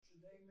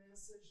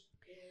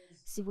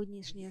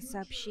Сегодняшнее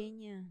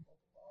сообщение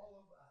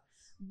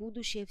 —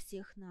 будущее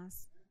всех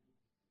нас.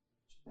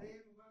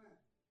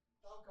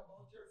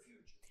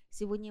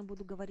 Сегодня я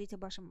буду говорить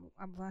об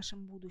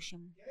вашем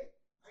будущем.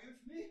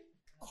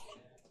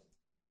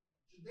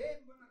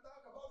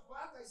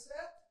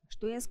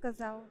 Что я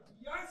сказал?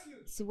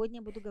 Сегодня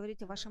я буду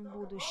говорить о вашем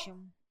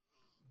будущем.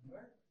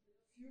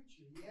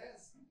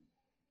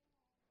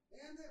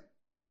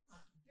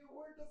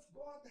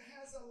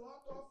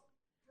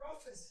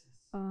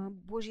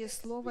 Божье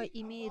Слово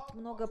имеет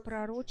много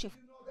пророчеств,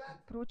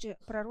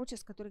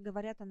 которые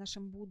говорят о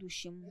нашем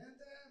будущем.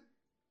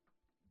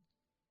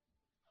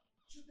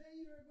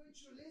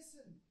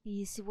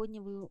 И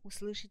сегодня вы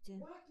услышите,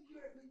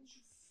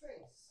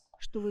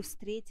 что вы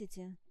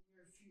встретите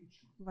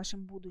в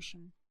вашем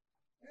будущем.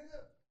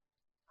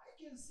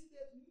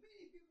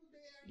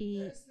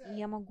 И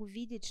я могу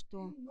видеть,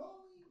 что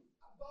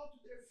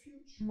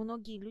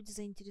многие люди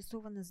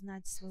заинтересованы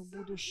знать свое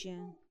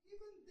будущее.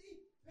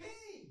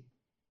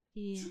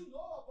 И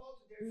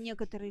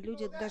некоторые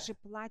люди даже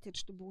платят,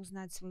 чтобы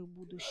узнать свое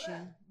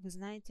будущее. Вы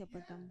знаете об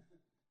этом?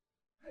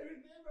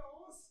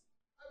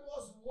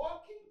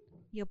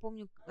 Я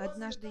помню,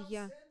 однажды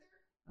я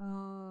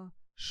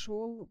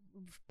шел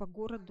по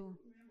городу.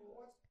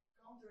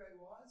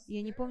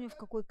 Я не помню, в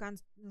какой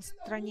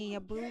стране я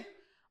был,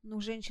 но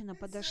женщина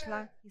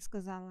подошла и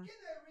сказала: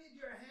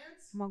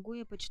 «Могу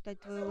я почитать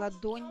твою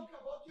ладонь,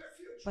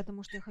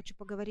 потому что я хочу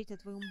поговорить о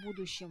твоем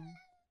будущем».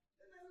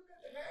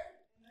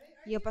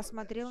 Я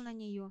посмотрел на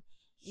нее,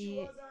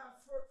 и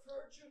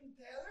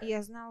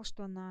я знал,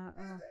 что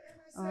она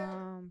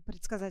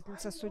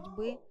предсказательница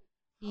судьбы,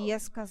 и я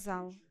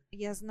сказал: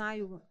 «Я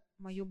знаю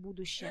мое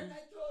будущее».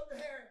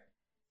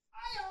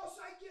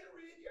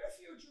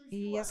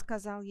 И я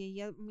сказал ей: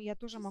 я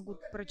тоже могу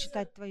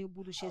прочитать твое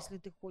будущее, если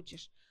ты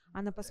хочешь.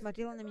 Она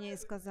посмотрела на меня и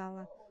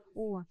сказала: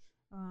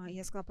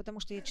 я сказала: «Потому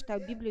что я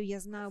читаю Библию, я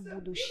знаю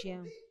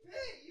будущее».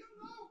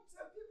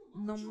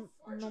 Но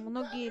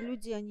многие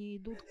люди, они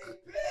идут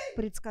к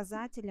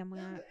предсказателям, и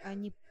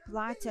они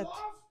платят,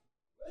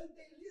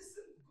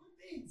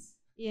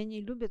 и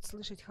они любят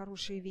слышать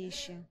хорошие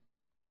вещи.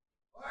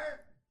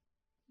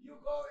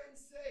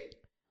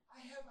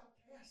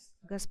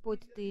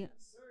 Господь,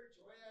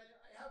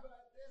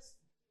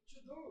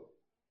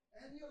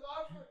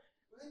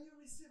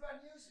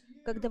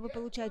 когда вы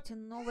получаете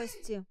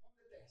новости,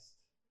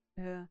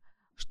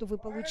 что вы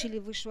получите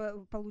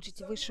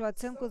высшую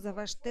оценку за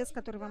ваш тест,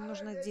 который вам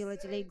нужно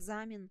делать, или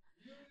экзамен,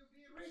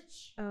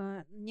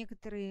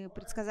 некоторые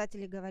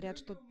предсказатели говорят,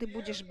 что ты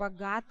будешь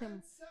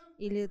богатым,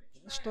 или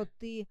что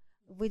ты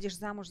выйдешь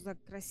замуж за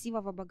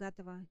красивого,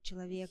 богатого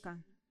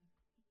человека.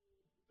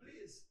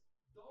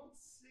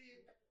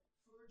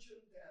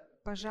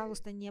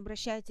 Пожалуйста, не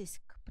обращайтесь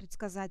к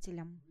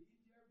предсказателям.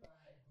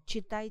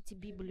 Читайте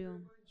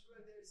Библию,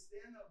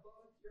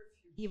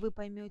 и вы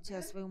поймете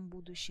о своем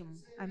будущем.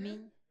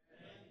 Аминь.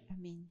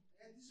 Аминь.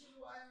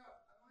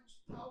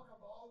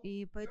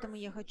 И поэтому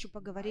я хочу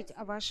поговорить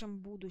о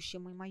вашем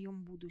будущем и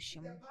моем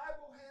будущем.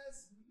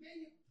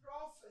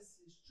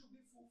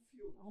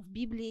 В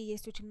Библии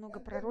есть очень много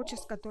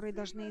пророчеств, которые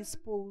должны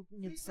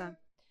исполниться.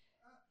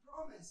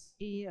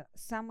 И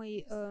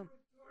самое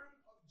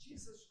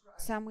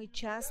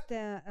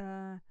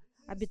частое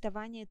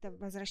обетование — это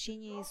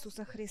возвращение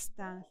Иисуса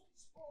Христа.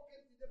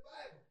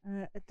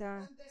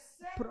 Это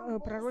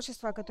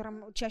пророчество, о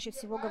котором чаще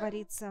всего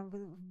говорится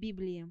в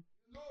Библии.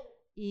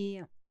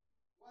 И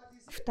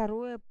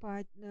второе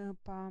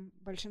по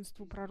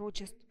большинству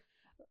пророчеств,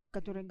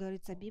 которые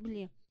говорится о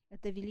Библии,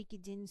 это великий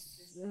день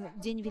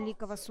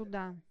Великого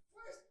Суда.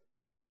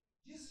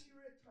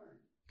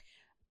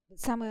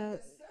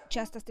 Самое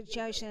часто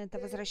встречающее — это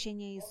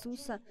возвращение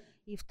Иисуса,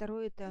 и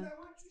второе — это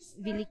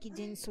великий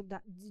день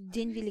Суда,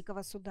 День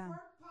Великого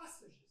Суда.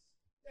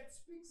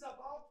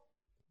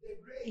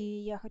 И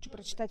я хочу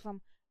прочитать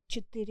вам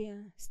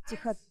 4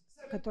 стиха,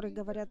 которые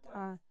говорят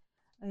о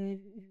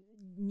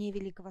Дне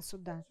Великого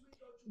Суда.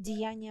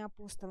 Деяния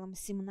апостолам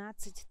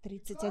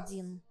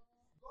 17:31.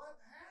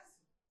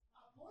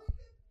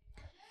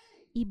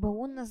 «Ибо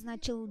Он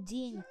назначил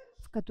день,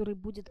 в который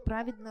будет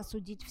праведно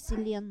судить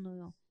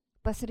вселенную,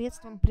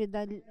 посредством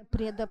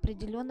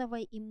предопределенного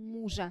им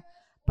мужа,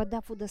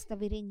 подав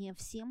удостоверение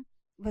всем,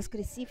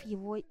 воскресив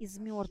его из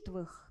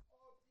мертвых».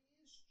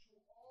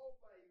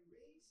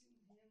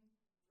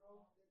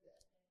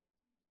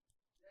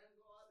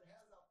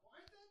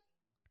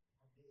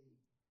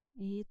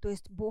 И то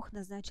есть Бог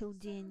назначил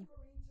день.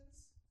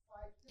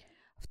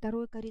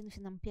 2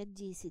 Коринфянам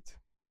 5:10.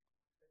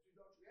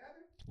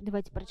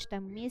 Давайте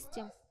прочитаем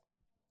вместе.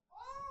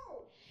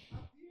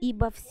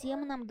 «Ибо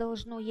всем нам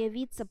должно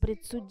явиться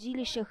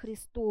предсудилище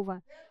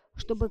Христово,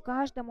 чтобы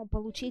каждому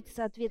получить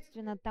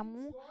соответственно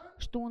тому,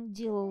 что он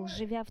делал,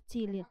 живя в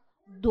теле,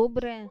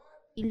 доброе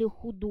или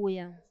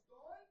худое».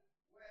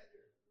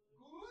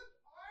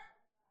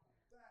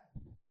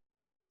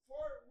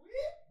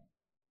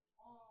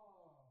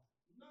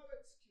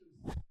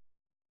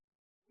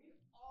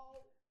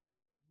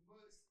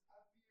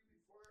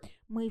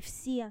 Мы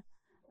все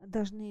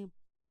должны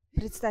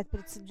предстать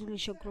пред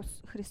судилище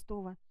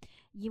Христова.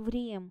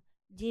 Евреям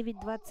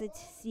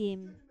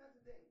 9:27.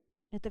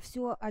 Это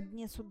все о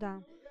дне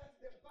суда.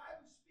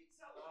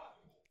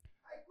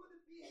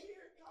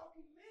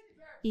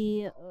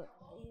 И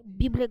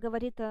Библия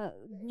говорит о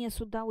дне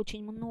суда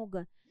очень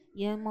много.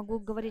 Я могу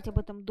говорить об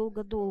этом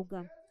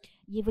долго-долго.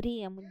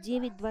 Евреям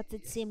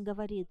 9:27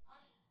 говорит: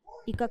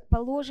 «И как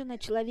положено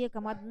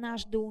человеком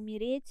однажды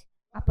умереть,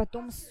 а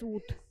потом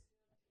суд».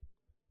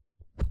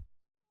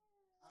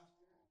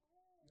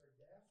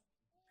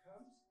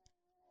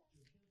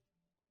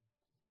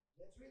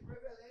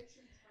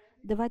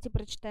 Давайте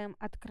прочитаем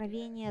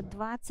Откровение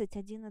 20,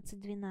 11,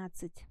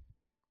 12.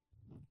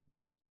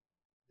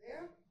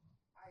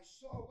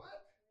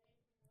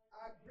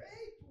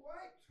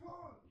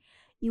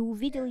 «И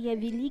увидел я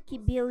великий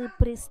белый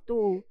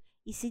престол,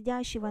 и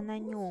сидящего на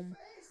нем,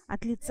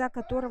 от лица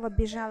которого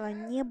бежало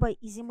небо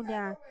и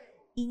земля,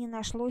 и не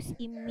нашлось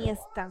им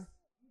места.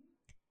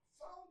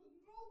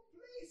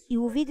 И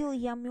увидел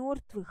я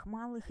мертвых,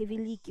 малых и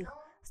великих,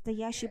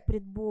 стоящих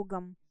пред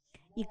Богом.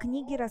 И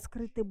книги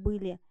раскрыты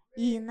были,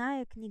 и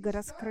иная книга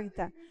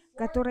раскрыта,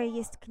 которая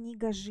есть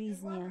книга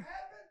жизни.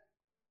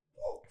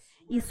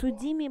 И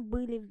судимы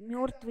были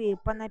мертвые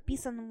по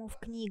написанному в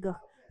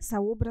книгах,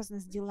 сообразно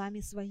с делами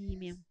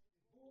своими».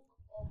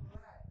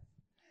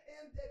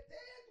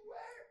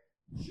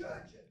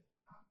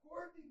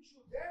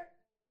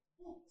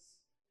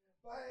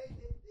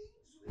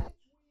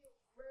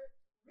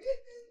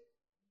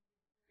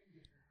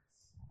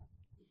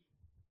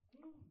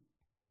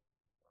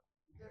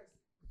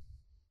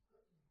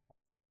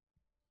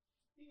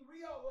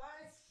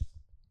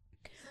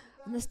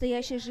 В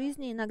настоящей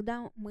жизни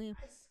иногда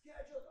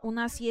у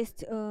нас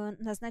есть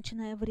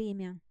назначенное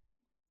время.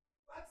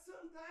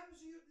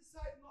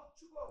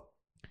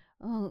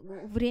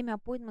 Время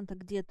аппоинтмента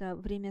где-то,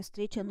 время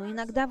встречи, но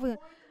иногда вы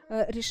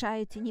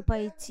решаете не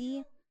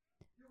пойти,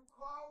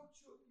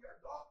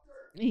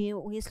 и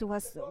если у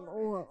вас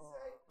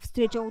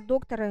встреча у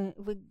доктора,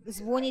 вы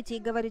звоните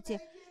и говорите: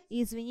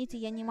 «Извините,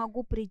 я не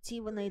могу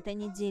прийти на этой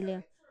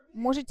неделе,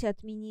 можете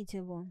отменить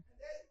его?»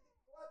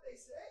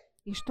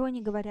 И что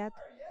они говорят?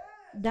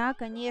 «Да,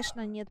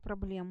 конечно, нет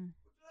проблем».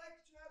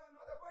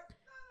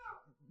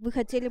 Вы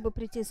хотели бы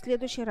прийти в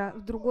следующий раз,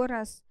 в другой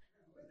раз?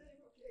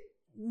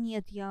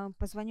 Нет, я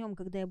позвоню вам,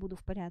 когда я буду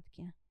в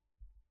порядке.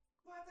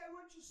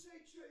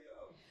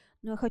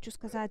 Но я хочу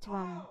сказать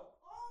вам,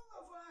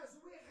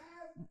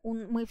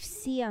 мы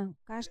все,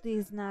 каждый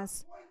из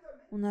нас,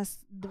 у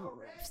нас две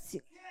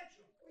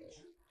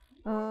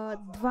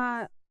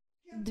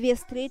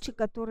встречи,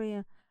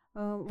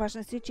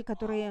 важные встречи,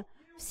 которые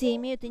все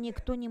имеют, и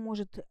никто не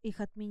может их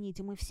отменить,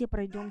 и мы все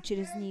пройдем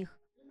через них.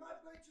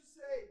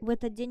 В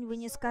этот день вы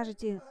не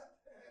скажете: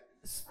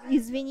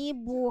 «Извини,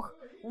 Бог,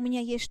 у меня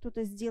есть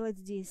что-то сделать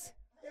здесь.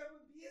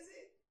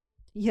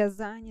 Я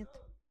занят».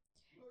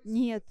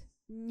 Нет,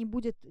 не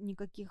будет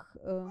никаких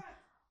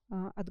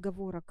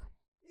отговорок.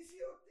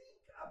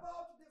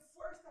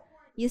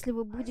 Если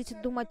вы будете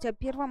думать о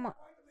первой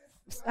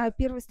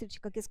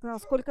встрече, как я сказала,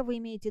 сколько вы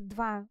имеете?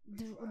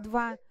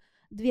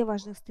 Две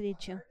важных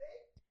встречи.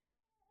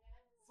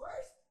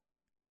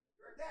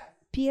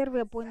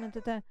 Первый аппоинтмент —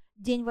 это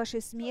день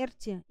вашей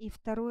смерти, и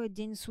второй —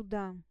 день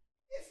суда.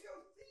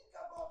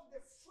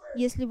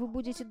 Если вы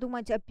будете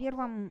думать о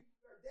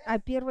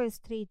первой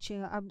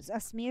встрече, о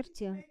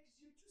смерти,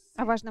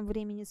 о важном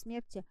времени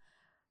смерти,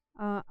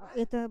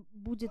 это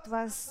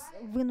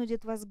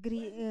вынудит вас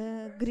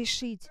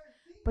грешить.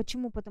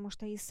 Почему? Потому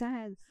что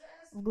Исаия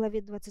в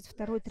главе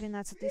 22,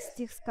 13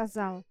 стих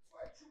сказал: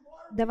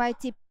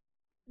 давайте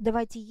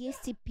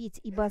есть и пить,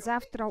 ибо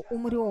завтра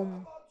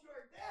умрем.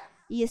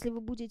 И если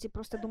вы будете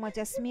просто думать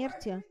о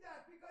смерти,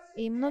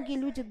 и многие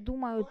люди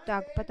думают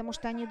так, потому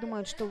что они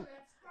думают, что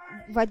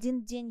в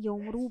один день я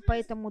умру,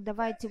 поэтому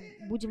давайте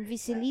будем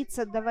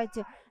веселиться,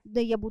 да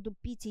я буду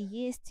пить и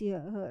есть, и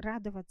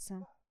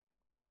радоваться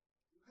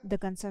до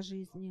конца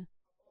жизни.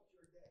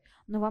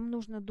 Но вам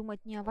нужно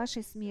думать не о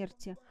вашей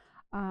смерти,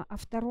 а о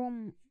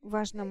втором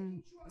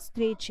важном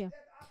встрече.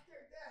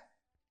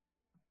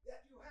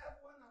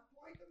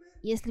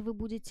 Если вы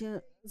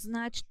будете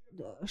знать,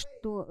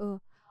 что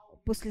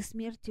после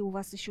смерти у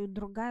вас еще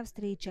другая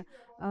встреча,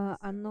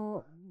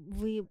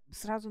 вы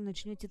сразу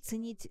начнете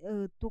ценить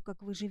то,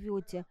 как вы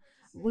живете.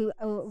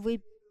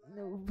 Вы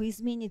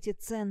измените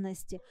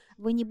ценности.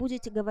 Вы не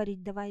будете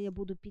говорить: давай я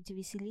буду пить и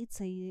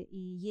веселиться и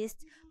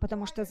есть,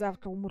 потому что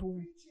завтра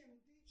умру.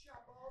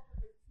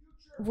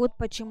 Вот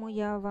почему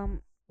я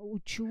вам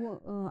учу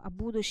о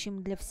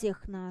будущем для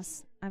всех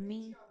нас.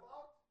 Аминь.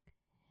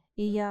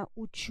 И я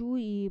учу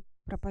и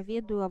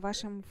проповедую о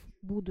вашем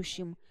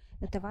будущем.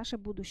 Это ваше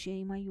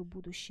будущее и мое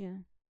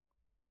будущее.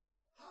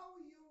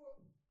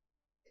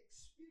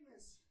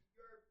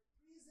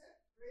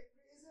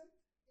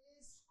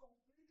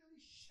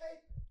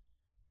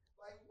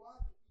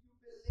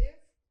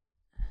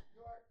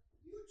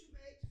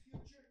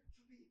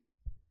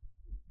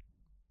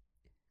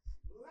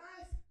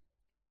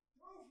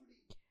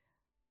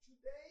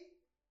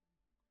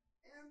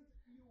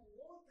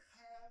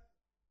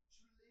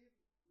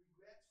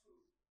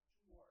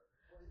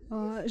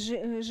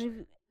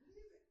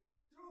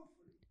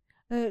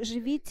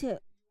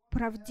 Живите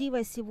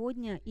правдиво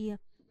сегодня, и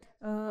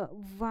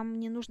вам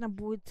не нужно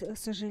будет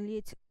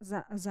сожалеть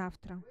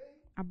завтра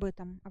об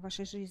этом, о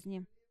вашей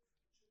жизни.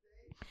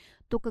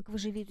 То, как вы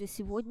живете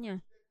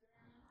сегодня,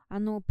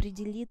 оно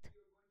определит,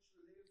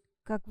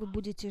 как вы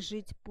будете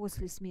жить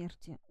после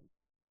смерти.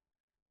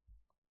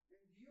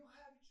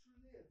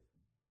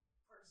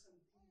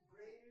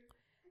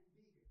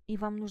 И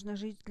вам нужно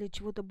жить для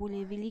чего-то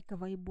более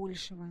великого и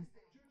большего.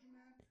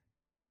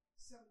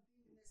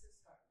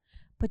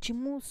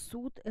 Почему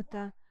суд —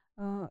 это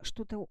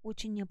что-то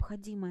очень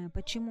необходимое?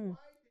 Почему?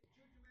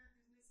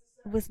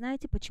 Вы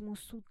знаете, почему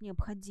суд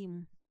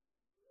необходим?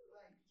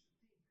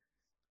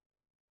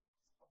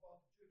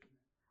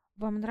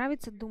 Вам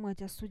нравится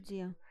думать о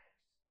суде?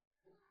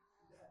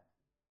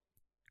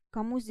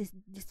 Кому здесь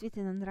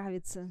действительно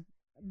нравится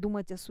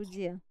думать о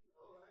суде?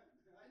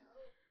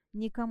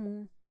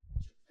 Никому.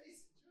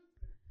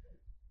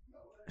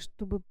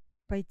 Чтобы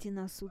пойти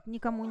на суд.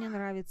 Никому не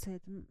нравится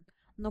это.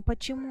 Но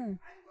почему?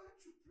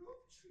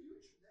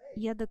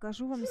 Я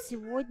докажу вам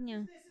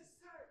сегодня,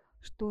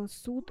 что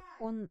суд,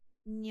 он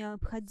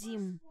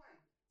необходим.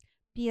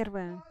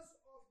 Первое.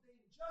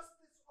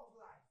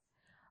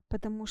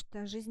 Потому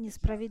что жизнь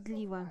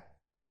несправедлива.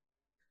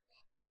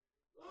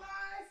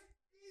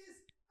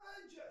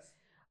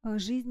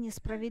 Жизнь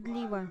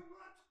несправедлива.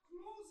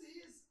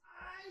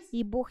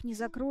 И Бог не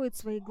закроет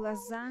свои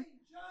глаза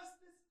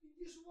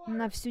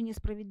на всю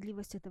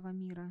несправедливость этого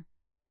мира.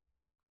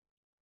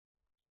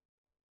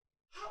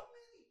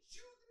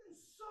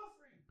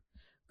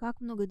 Как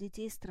много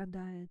детей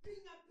страдает,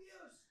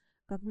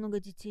 как много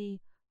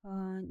детей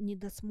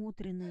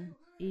недосмотрены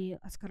и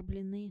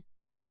оскорблены.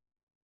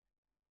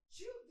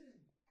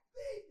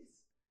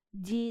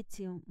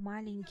 Дети,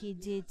 маленькие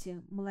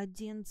дети,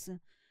 младенцы,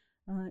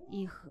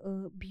 их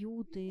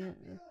бьют, и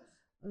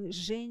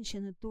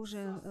женщины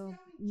тоже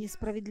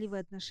несправедливое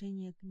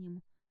отношение к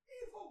ним.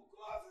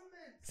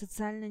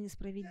 Социальная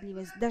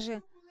несправедливость.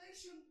 Даже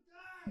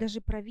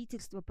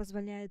правительство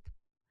позволяет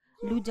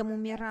людям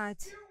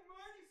умирать.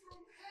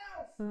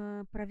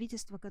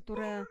 Правительство,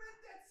 которое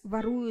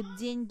ворует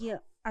деньги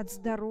от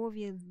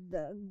здоровья,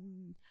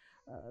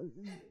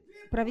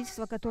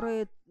 правительство,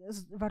 которое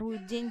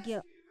ворует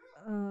деньги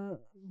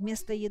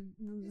вместо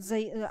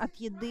от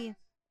еды.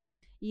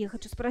 И я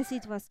хочу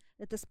спросить вас,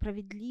 это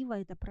справедливо,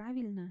 это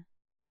правильно?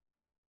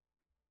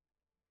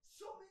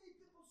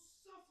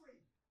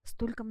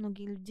 Столько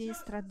многих людей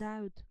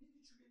страдают.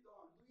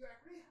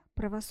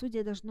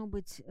 Правосудие должно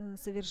быть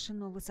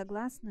совершено. Вы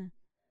согласны?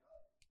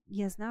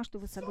 Я знаю, что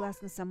вы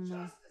согласны со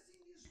мной.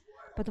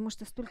 Потому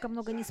что столько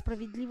много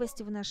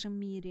несправедливости в нашем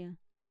мире.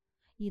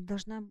 И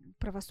должна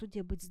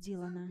правосудие быть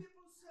сделано.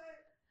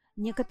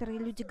 Некоторые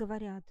люди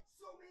говорят: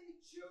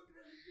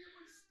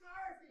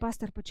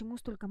 пастор, почему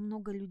столько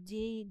много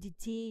людей,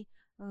 детей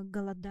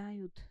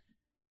голодают?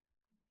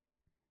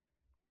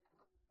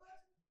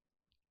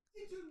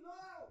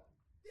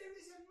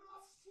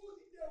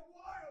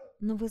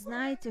 Но вы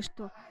знаете,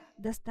 что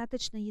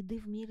достаточно еды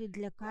в мире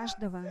для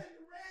каждого.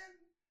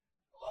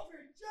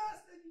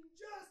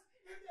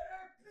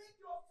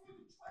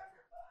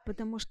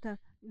 Потому что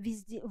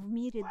везде в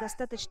мире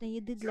достаточно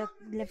еды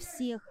для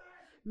всех.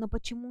 Но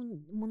почему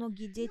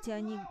многие дети,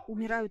 они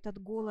умирают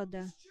от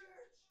голода?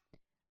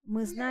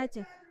 Мы,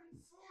 знаете,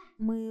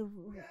 мы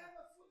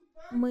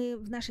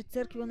в нашей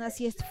церкви, у нас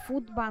есть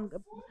фудбанк,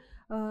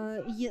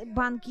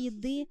 банк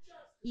еды,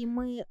 и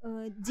мы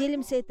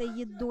делимся этой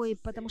едой,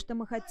 потому что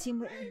мы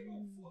хотим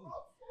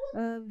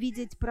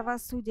видеть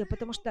правосудие,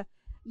 потому что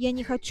я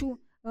не хочу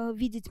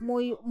видеть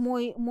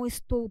мой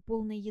стол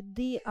полный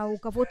еды, а у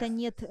кого-то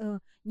нет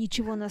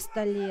ничего на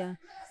столе.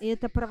 И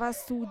это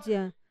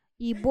правосудие.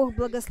 И Бог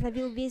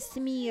благословил весь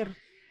мир.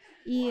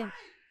 И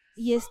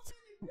есть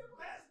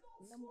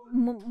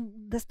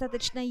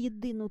достаточно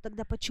еды. Но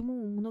тогда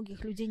почему у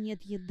многих людей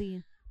нет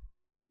еды?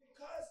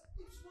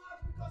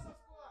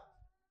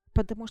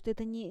 Потому что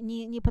это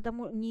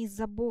не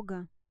из-за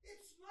Бога.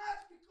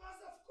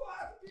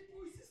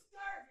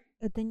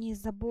 Это не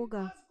из-за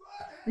Бога.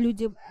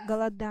 Люди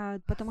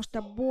голодают, потому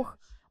что Бог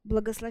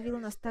благословил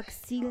нас так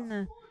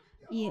сильно,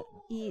 и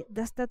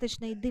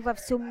достаточно еды во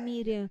всем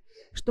мире,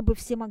 чтобы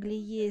все могли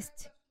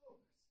есть.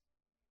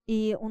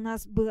 И у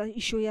нас было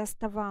еще и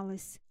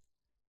оставалось.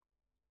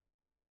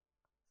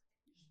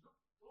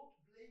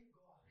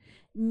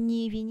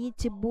 Не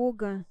вините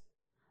Бога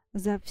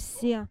за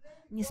все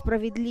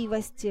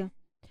несправедливости,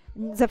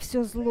 за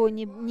все зло.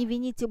 Не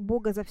вините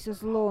Бога за все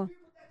зло.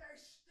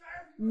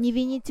 Не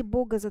вините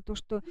Бога за то,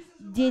 что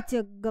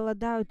дети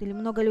голодают или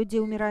много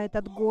людей умирает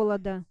от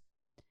голода.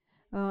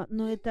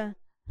 Но это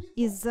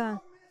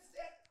из-за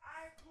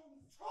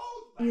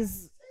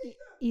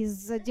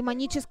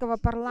демонического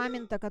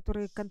парламента,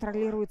 который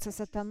контролируется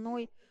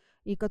сатаной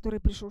и который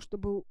пришел,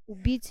 чтобы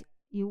убить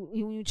и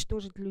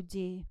уничтожить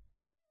людей.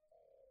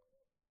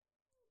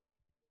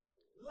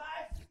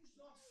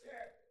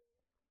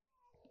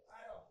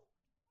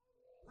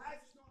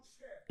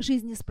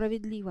 Жизнь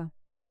несправедлива.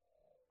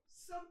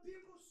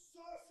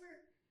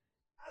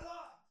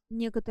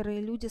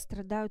 Некоторые люди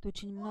страдают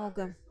очень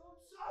много,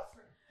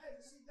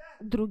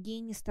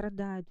 другие не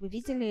страдают. Вы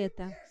видели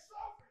это?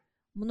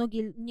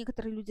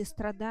 Некоторые люди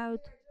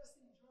страдают,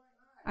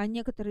 а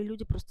некоторые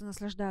люди просто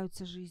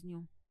наслаждаются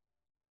жизнью.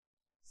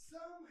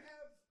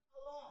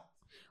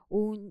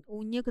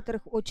 У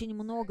некоторых очень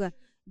много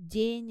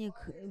денег,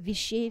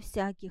 вещей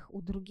всяких,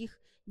 у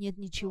других нет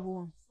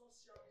ничего.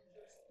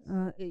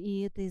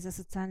 И это из-за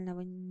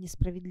социального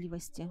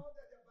несправедливости.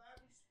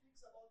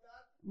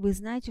 Вы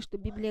знаете, что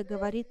Библия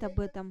говорит об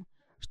этом,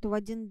 что в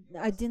один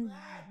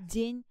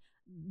день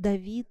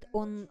Давид,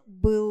 он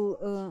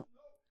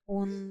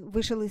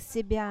вышел из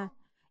себя.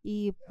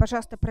 И,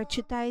 пожалуйста,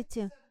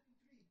 прочитайте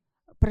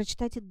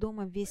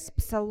дома весь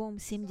Псалом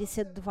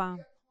 72.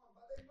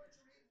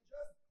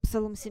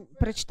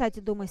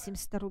 Прочитайте дома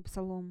 72-й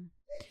Псалом.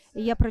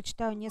 И я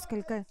прочитаю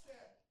несколько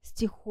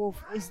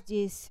стихов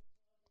здесь.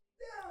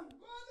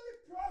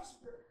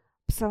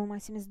 Псалма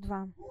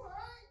 72.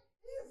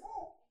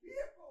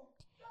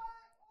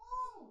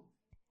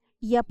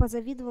 «Я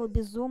позавидовал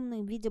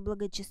безумным, видя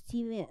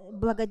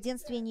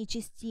благоденствия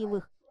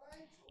нечестивых,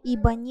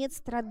 ибо нет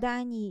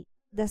страданий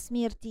до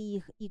смерти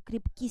их, и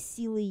крепки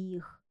силы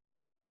их.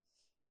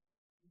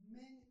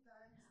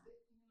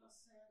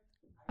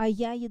 А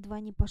я едва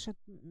не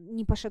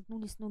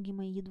пошатнулись ноги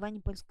мои, едва не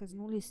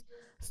поскользнулись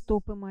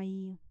стопы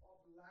мои».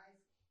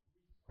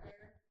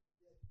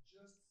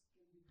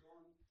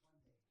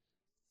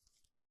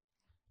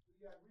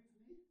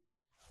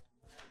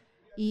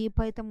 И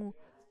поэтому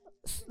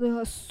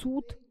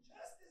суд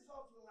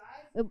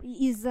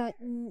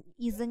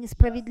из-за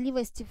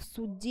несправедливости в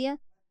суде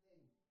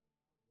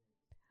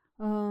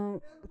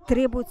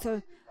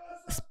требуется,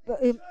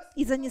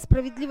 из-за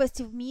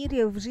несправедливости в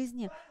мире, в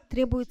жизни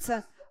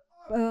требуется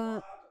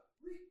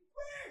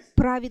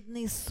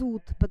праведный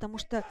суд, потому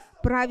что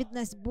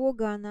праведность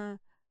Бога, она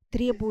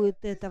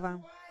требует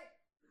этого,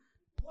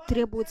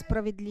 требует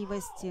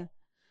справедливости.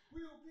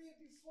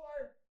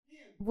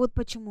 Вот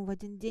почему в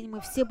один день мы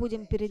все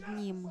будем перед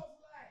Ним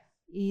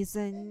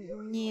из-за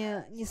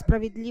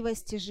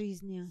несправедливости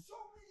жизни.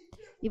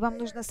 И вам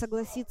нужно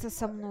согласиться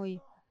со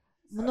мной.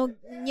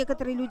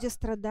 Некоторые люди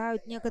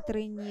страдают,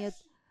 некоторые нет.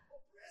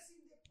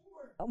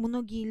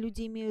 Многие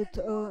люди имеют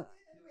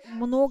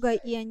много,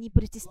 и они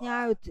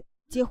притесняют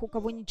тех, у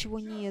кого ничего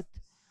нет.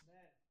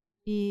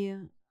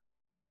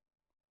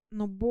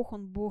 Но Бог,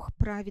 Он Бог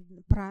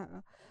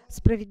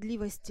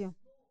справедливости.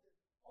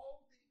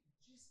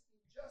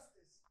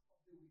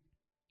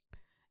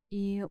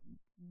 И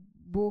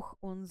Бог,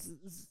 Он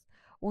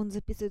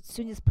записывает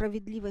всю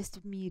несправедливость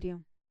в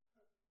мире.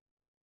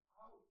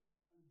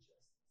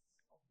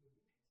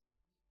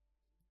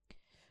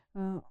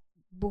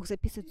 Бог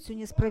записывает всю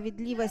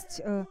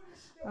несправедливость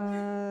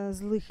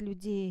злых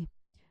людей.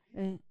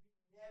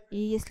 И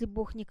если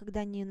Бог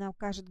никогда не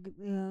накажет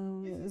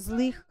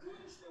злых,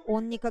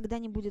 Он никогда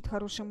не будет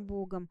хорошим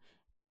Богом.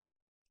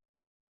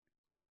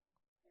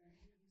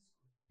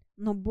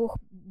 Но Бог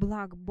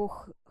благ,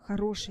 Бог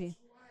хороший.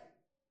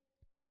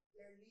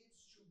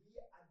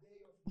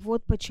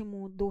 Вот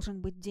почему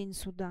должен быть день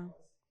суда.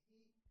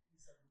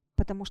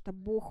 Потому что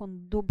Бог,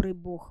 Он добрый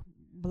Бог,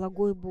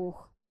 благой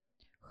Бог,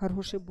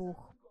 хороший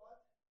Бог.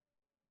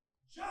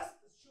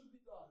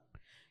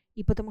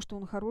 И потому что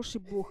Он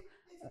хороший Бог,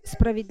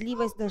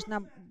 справедливость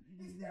должна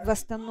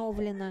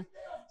восстановлена.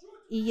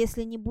 И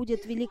если не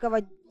будет дня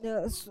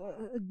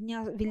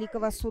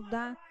великого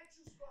суда,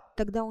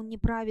 тогда Он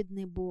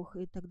неправедный Бог,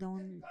 и тогда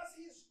Он...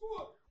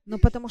 Но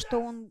потому что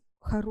Он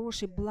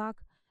хороший,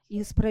 благ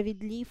и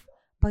справедлив,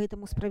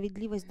 поэтому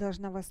справедливость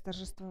должна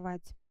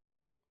восторжествовать.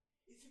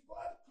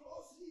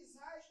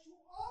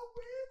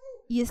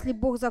 Если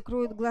Бог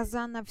закроет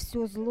глаза на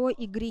все зло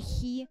и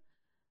грехи,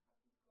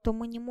 то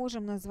мы не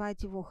можем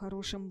назвать Его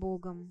хорошим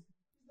Богом.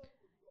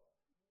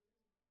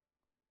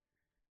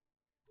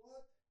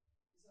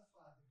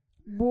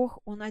 Бог,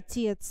 Он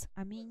Отец.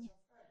 Аминь.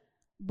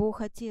 Бог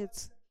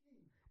Отец.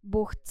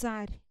 Бог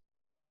Царь.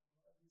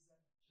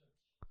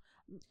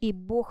 И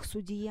Бог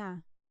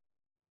Судья.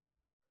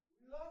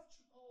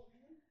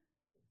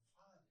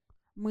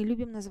 Мы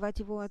любим назвать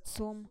Его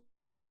Отцом,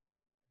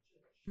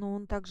 но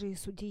Он также и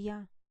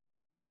Судья.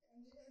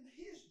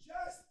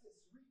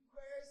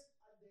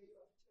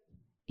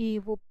 И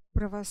Его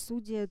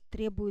правосудие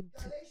требует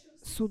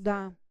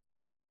суда.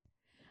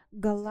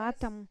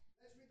 Галатам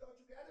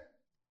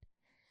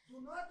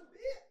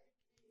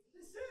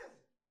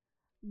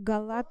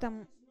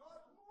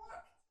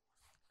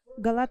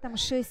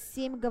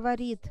 6:7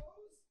 говорит: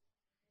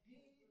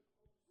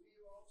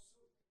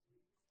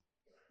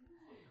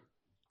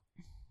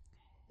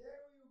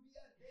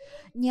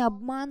 «Не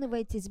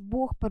обманывайтесь,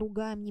 Бог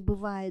поругаем не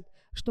бывает,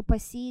 что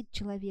посеет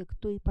человек,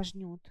 то и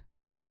пожнет».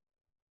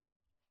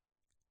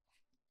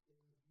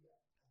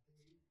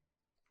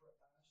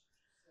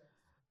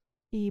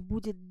 И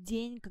будет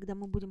день, когда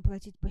мы будем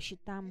платить по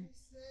счетам.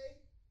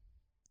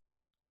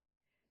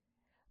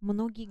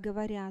 Многие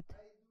говорят: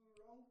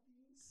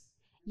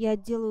 «Я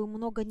делаю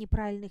много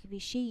неправильных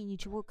вещей, и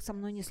ничего со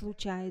мной не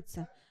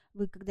случается».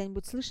 Вы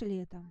когда-нибудь слышали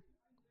это?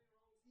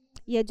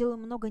 Я делаю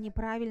много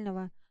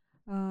неправильного,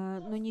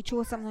 но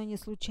ничего со мной не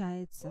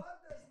случается.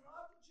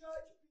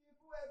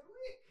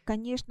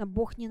 Конечно,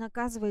 Бог не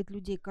наказывает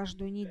людей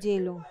каждую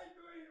неделю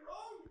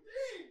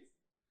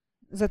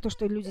за то,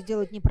 что люди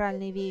делают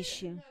неправильные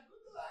вещи.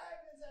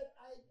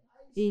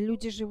 И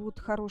люди живут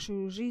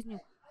хорошей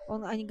жизнью.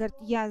 Они говорят,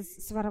 я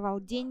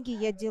своровал деньги,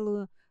 я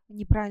делаю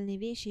неправильные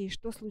вещи, и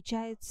что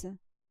случается?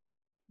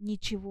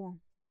 Ничего.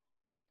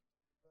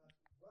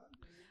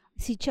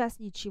 Сейчас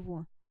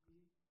ничего.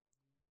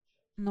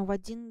 Но в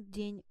один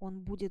день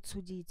Он будет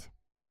судить.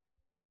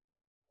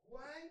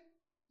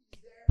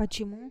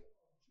 Почему?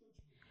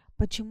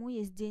 Почему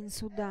есть день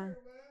суда?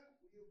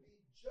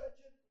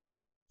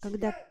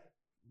 Когда,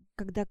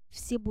 когда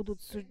все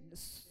будут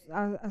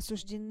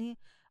осуждены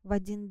в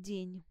один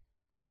день.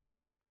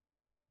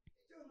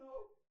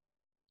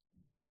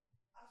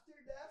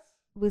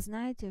 Вы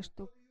знаете,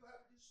 что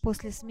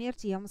после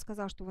смерти, я вам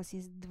сказала, что у вас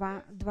есть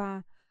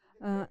две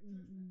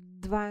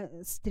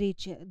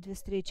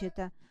встречи.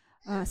 Это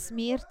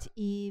смерть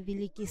и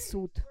Великий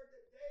суд.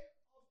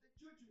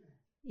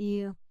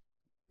 И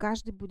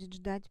каждый будет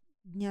ждать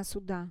дня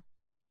суда.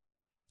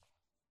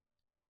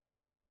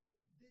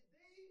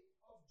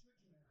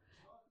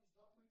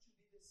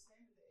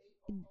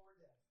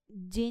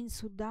 День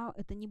суда —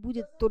 это не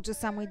будет тот же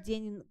самый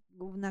день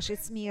в нашей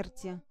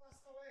смерти.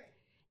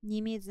 Не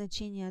имеет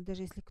значения,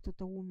 даже если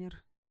кто-то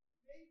умер.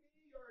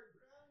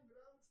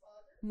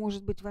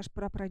 Может быть, ваш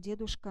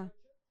прапрадедушка,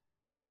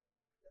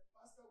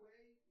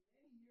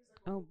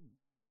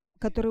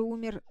 который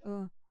умер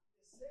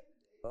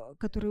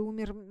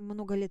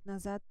много лет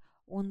назад,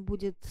 он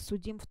будет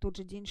судим в тот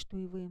же день, что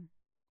и вы.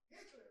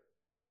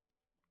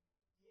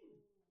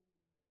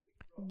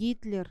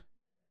 Гитлер.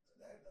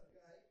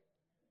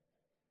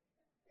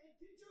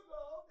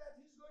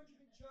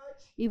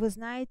 И вы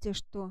знаете,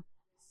 что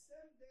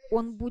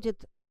он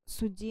будет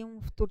судим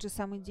в тот же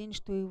самый день,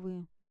 что и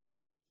вы.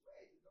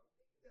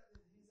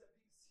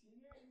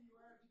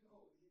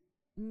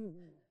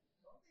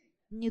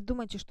 Не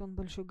думайте, что он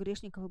большой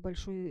грешник, а вы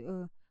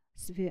большой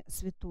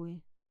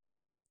святой.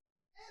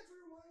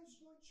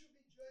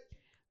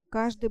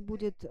 Каждый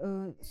будет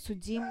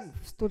судим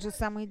в тот же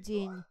самый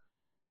день.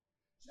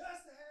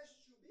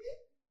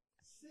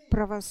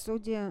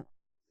 Правосудие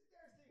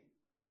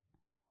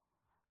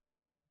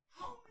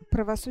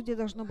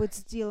должно быть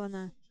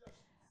сделано.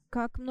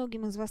 Как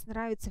многим из вас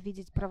нравится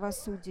видеть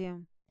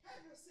правосудие?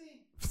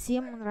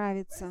 Всем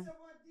нравится,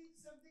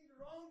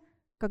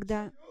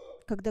 когда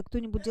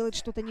кто-нибудь делает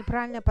что-то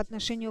неправильное по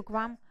отношению к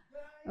вам,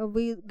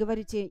 вы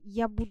говорите,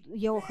 я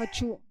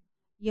хочу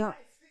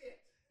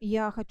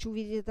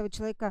видеть этого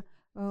человека,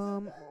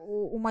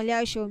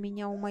 умоляющего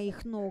меня у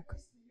моих ног.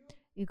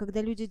 И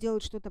когда люди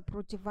делают что-то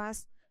против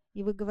вас,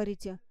 и вы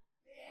говорите,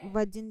 в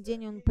один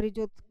день он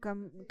придет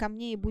ко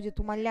мне и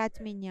будет умолять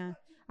меня,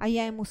 а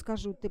я ему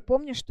скажу, ты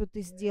помнишь, что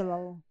ты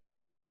сделал?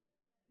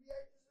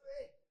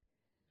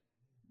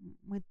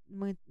 Мы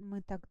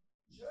так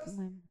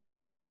думаем.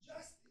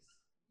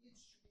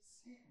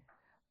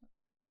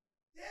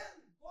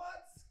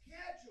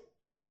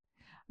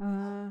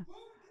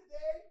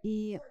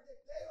 И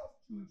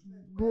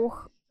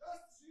Бог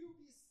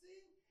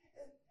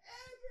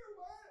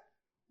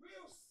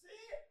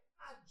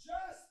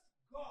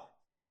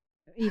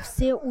и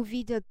все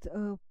увидят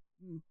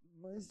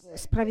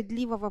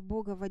справедливого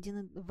Бога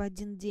в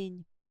один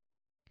день.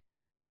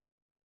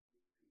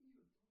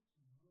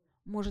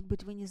 Может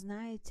быть, вы не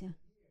знаете,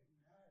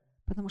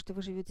 потому что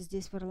вы живете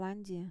здесь, в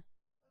Ирландии.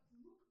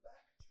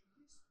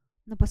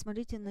 Но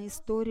посмотрите на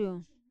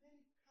историю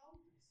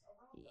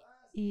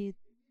и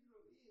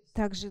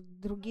также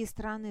другие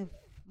страны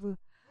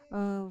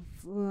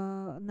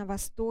на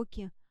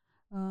Востоке,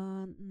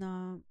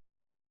 на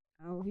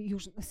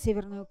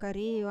Северную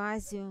Корею,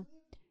 Азию.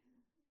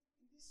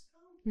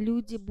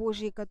 Люди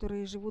Божьи,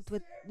 которые живут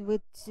в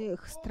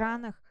этих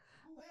странах,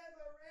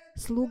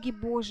 слуги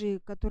Божьи,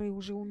 которые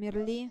уже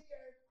умерли,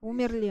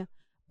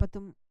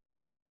 потому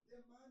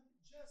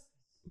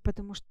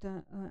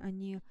что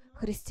они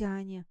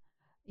христиане,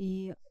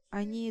 и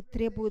они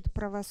требуют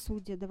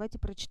правосудия. Давайте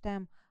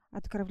прочитаем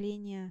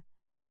Откровение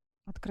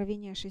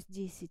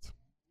 6:10.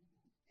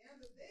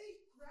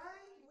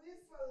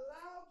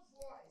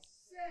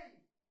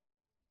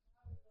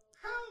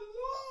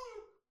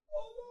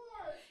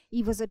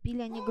 И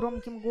возопили они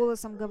громким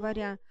голосом,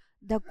 говоря,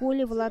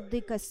 «Доколе,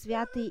 владыка,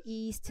 святый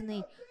и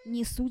истинный,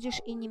 не судишь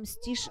и не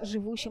мстишь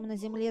живущим на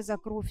земле за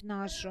кровь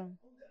нашу».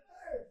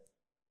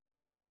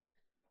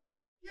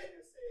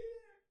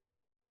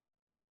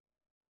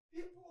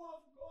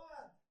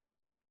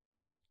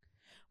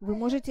 Вы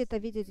можете это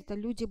видеть, это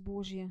люди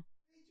Божьи.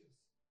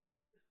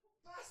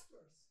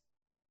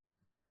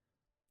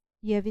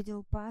 Я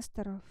видел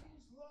пасторов,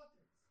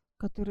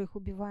 которых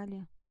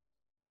убивали.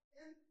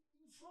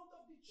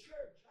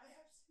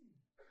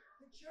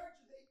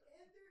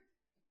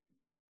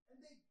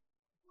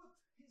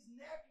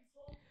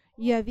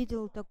 Я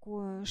видел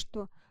такое,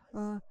 что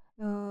на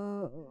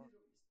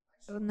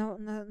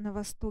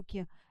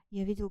Востоке,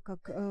 Я видел,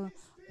 как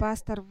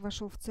пастор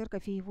вошел в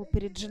церковь, и его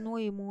перед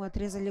женой ему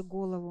отрезали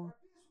голову,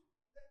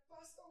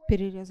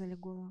 перерезали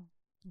голову,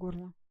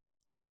 горло.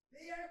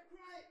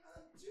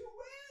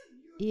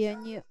 И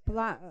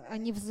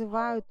они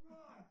взывают,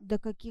 до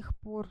каких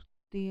пор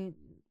ты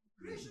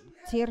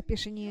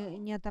терпишь и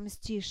не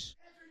отомстишь.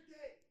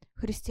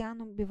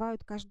 Христиан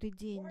убивают каждый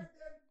день.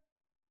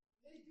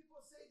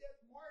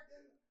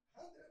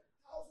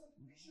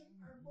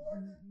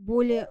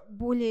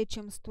 Более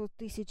чем 100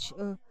 тысяч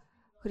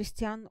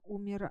христиан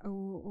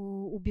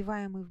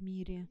убиваемы в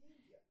мире.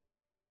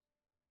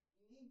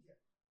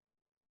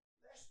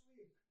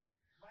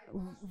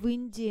 В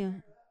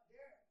Индии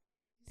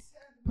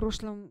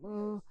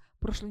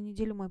прошлую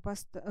неделю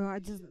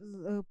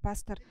один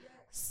пастор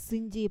с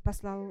Индии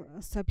послал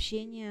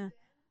сообщение,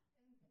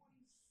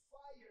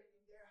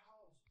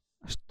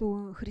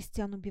 что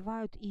христиан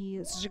убивают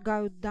и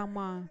сжигают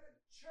дома.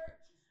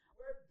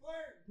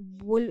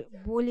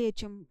 Более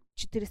чем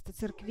 400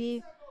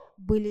 церквей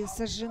были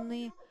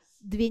сожжены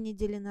 2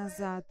 недели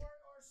назад.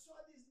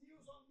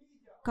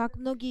 Как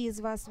многие из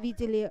вас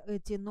видели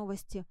эти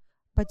новости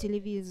по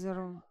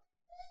телевизору?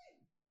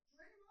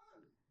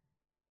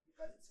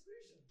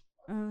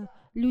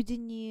 Люди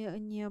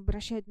не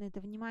обращают на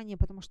это внимания,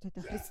 потому что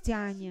это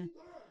христиане.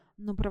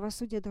 Но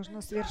правосудие должно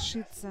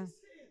свершиться.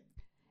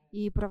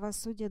 И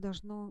правосудие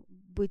должно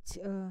быть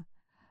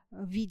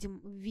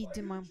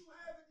видимо.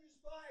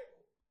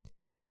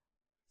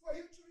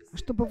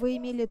 Чтобы вы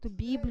имели эту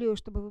Библию,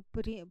 чтобы вы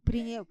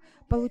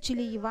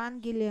получили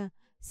Евангелие,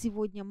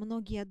 сегодня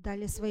многие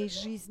отдали свои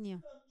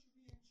жизни,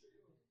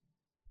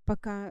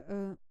 пока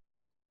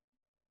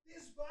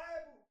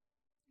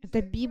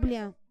эта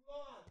Библия,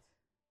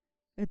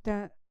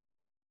 это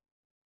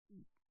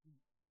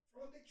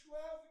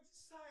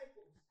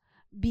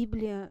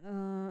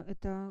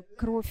это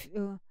кровь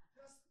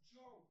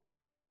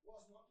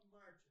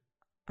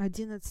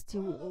 11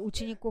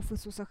 учеников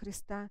Иисуса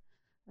Христа,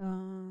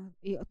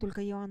 и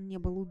только Иоанн не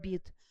был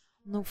убит,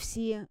 но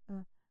все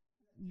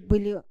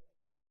были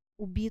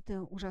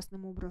убиты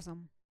ужасным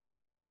образом.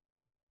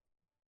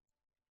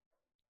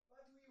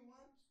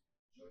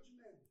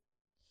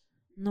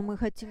 Но мы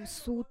хотим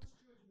суд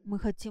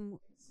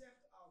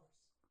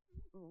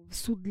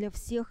для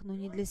всех, но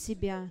не для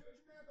себя.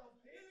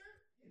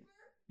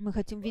 Мы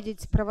хотим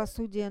видеть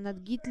правосудие над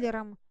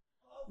Гитлером,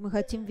 мы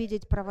хотим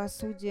видеть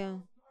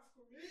правосудие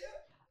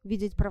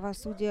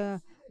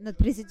над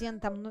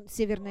президентом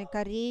Северной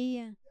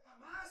Кореи.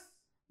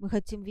 Мы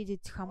хотим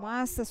видеть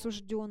Хамас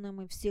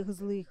осужденным и всех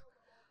злых.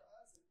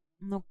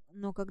 Но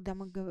когда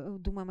мы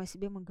думаем о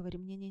себе, мы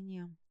говорим: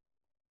 не-не-не.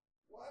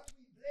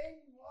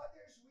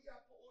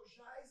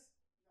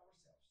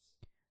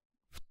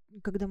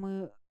 Когда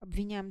мы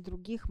обвиняем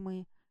других,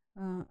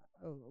 в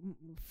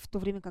то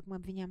время как мы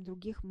обвиняем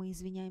других, мы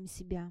извиняем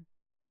себя.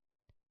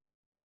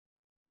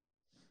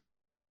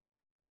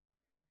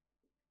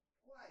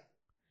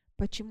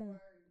 Почему?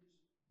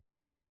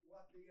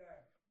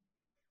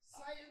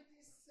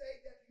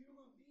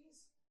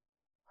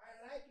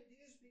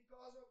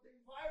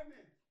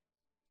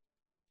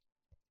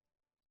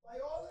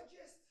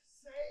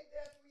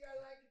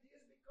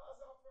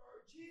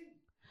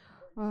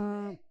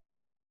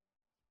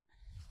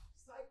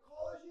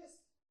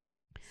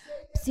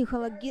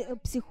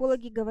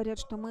 Психологи говорят,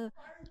 что мы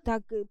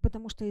так,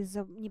 потому что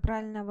из-за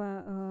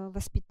неправильного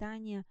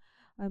воспитания.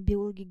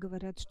 Биологи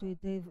говорят, что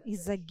это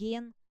из-за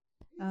ген.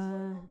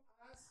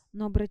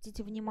 Но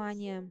обратите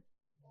внимание,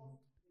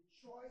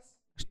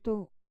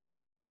 что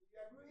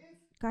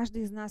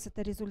каждый из нас —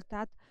 это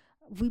результат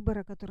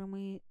выбора, который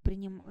мы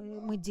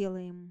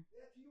делаем.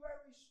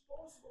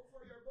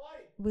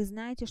 Вы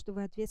знаете, что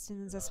вы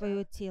ответственны за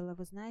свое тело.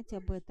 Вы знаете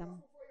об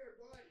этом.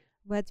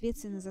 Вы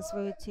ответственны за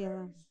свое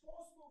тело.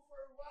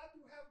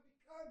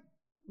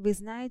 Вы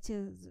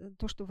знаете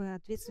то, что вы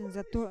ответственны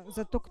за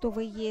то, кто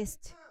вы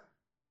есть.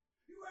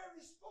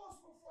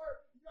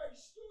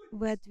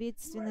 Вы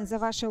ответственны за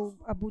ваше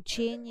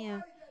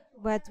обучение.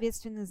 Вы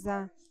ответственны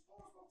за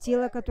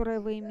тело, которое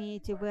вы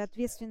имеете. Вы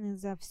ответственны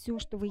за все,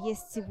 что вы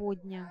есть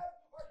сегодня.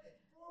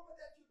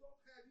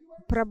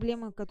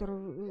 Проблемы, которые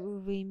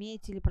вы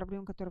имеете, или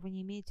проблемы, которые вы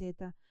не имеете,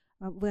 это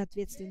вы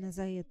ответственны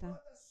за это.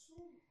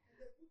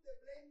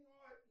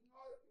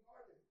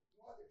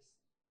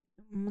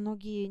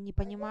 Многие не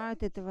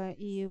понимают этого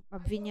и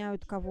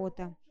обвиняют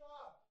кого-то.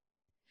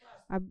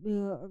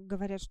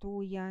 Говорят,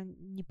 что я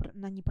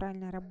на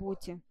неправильной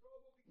работе.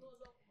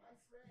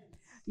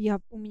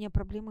 У меня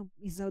проблемы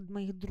из-за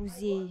моих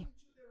друзей.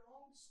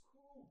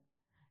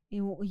 И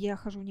я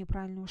хожу в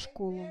неправильную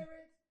школу.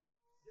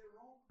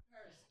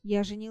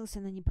 Я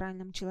женился на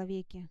неправильном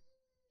человеке.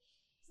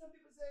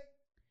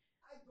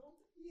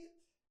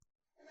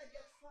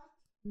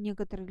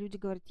 Некоторые люди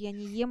говорят: я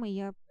не ем, и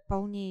я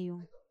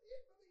полнею.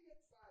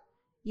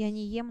 Я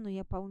не ем, но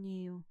я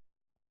полнею.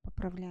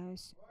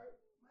 Поправляюсь.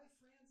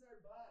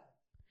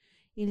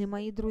 Или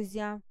мои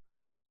друзья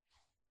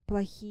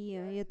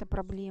плохие, и это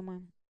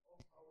проблемы.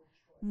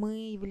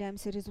 Мы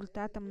являемся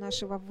результатом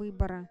нашего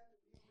выбора.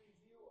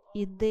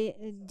 И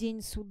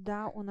день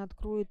суда, он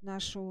откроет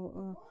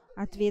нашу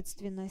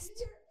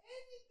ответственность.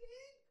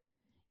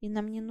 И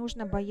нам не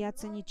нужно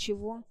бояться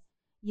ничего,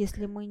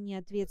 если мы не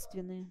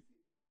ответственны.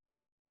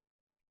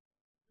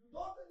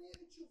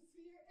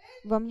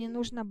 Вам не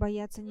нужно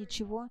бояться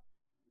ничего,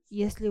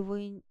 если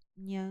вы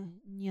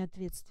не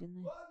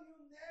ответственны.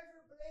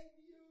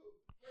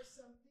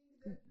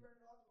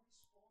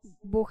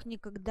 Бог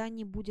никогда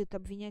не будет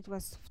обвинять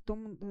вас в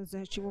том,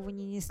 за чего вы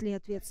не несли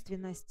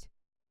ответственность.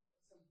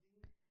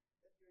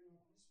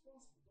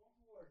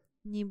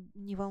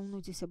 Не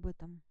волнуйтесь об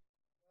этом.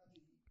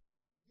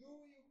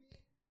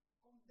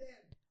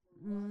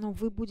 Но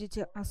вы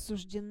будете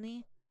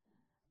осуждены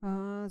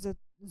за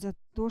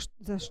то,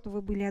 за что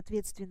вы были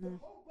ответственны.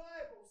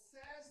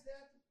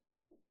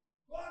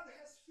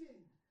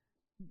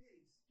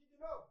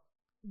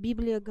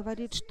 Библия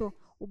говорит, что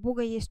у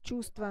Бога есть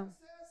чувства.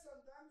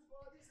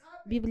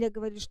 Библия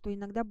говорит, что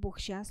иногда Бог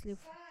счастлив,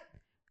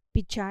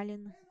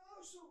 печален.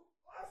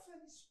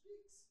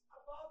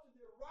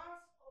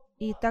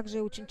 И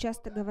также очень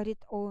часто говорит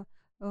о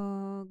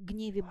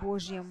гневе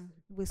Божьем.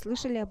 Вы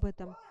слышали об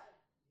этом?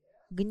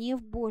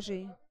 Гнев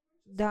Божий.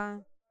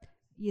 Да.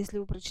 Если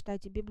вы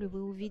прочитаете Библию,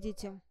 вы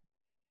увидите.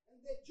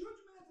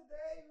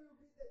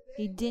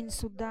 И день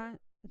суда,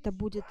 это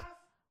будет,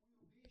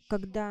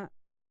 когда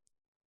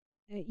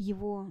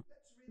его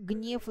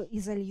гнев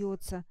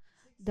изольется.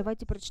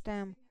 Давайте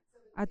прочитаем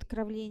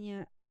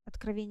Откровение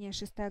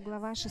 6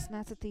 глава,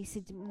 16 и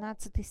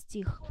 17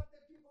 стих.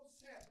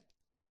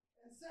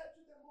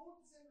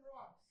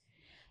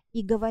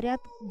 «И говорят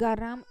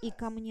горам и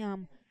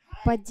камням: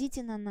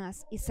 падите на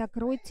нас и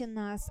сокройте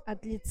нас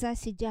от лица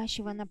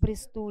сидящего на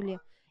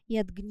престоле и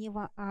от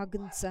гнева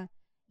Агнца,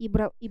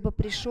 ибо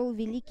пришел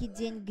великий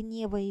день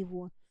гнева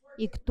его,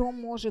 и кто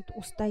может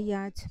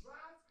устоять?»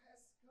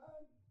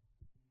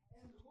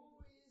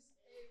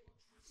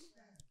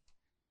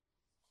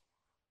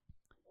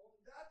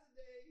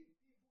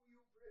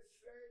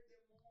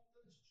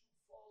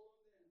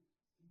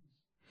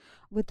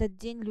 В этот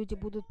день люди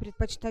будут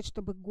предпочитать,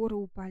 чтобы горы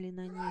упали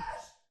на них.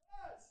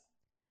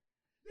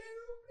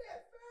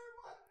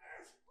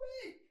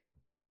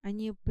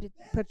 Они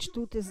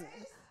предпочтут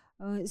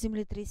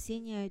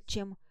землетрясения,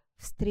 чем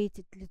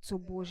встретить лицо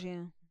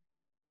Божие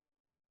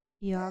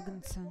и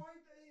Агнца.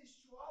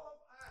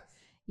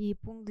 И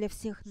пункт для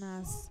всех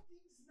нас.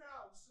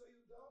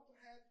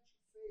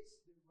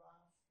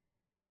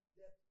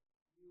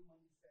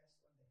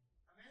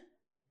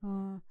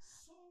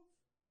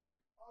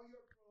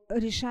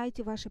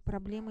 Решайте ваши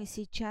проблемы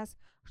сейчас,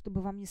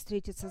 чтобы вам не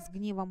встретиться с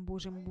гневом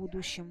Божьим в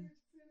будущем.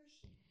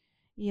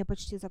 И я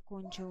почти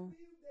закончил.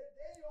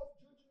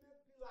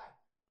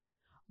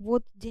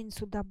 Вот день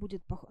суда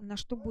будет на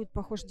что будет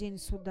похож день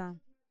суда?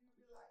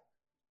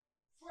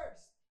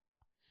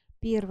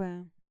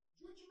 Первое.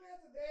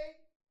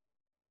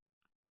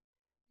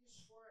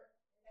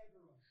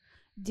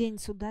 День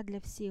суда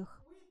для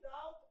всех,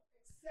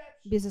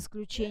 без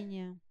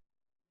исключения.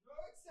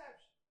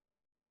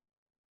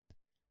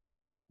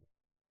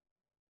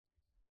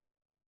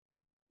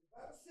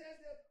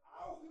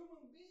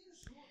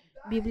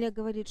 Библия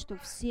говорит, что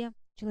все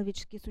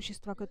человеческие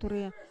существа,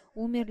 которые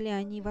умерли,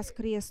 они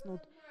воскреснут,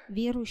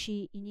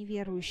 верующие и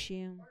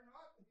неверующие.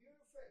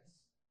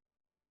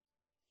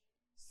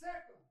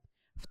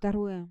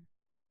 Второе.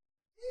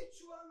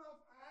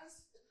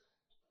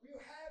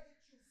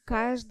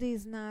 Каждый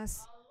из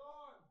нас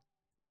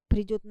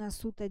придет на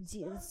суд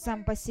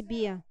сам по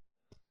себе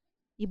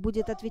и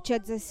будет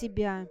отвечать за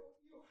себя.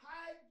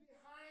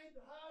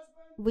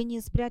 Вы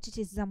не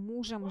спрячетесь за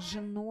мужем,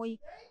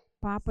 женой,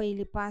 папой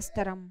или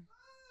пастором.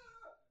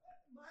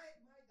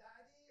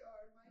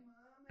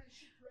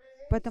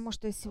 Потому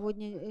что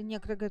сегодня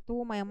некоторые говорят: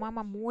 о, моя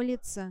мама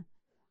молится.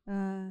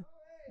 Но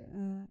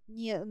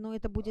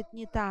это будет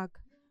не так.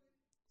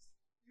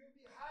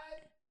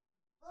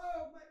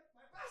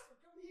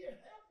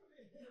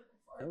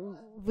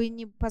 Вы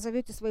не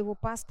позовете своего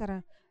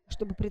пастора,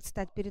 чтобы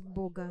предстать перед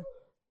Богом.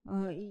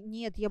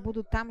 Нет, я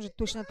буду там же,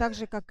 точно так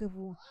же, как и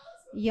вы.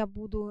 Я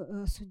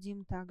буду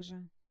судим так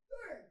же.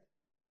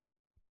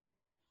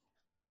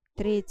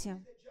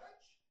 Третье.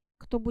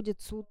 Кто будет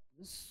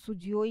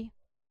судьей?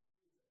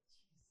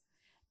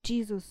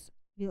 Иисус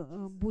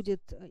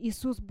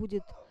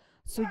будет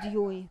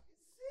судьей.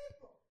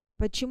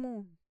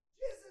 Почему?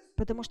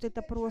 Потому что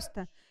это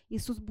просто.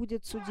 Иисус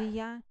будет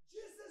судья,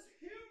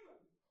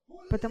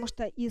 потому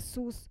что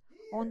Иисус,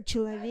 Он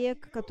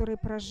человек, который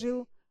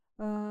прожил,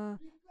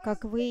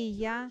 как вы и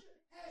я,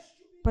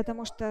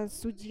 потому что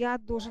судья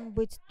должен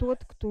быть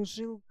тот, кто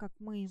жил, как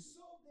мы.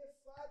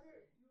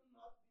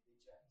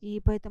 И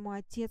поэтому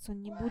Отец,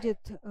 Он не будет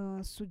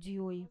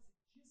судьей.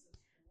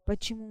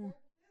 Почему?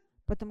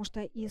 Потому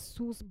что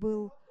Иисус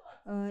был,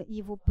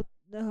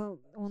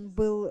 Он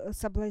был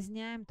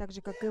соблазняем, так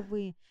же, как и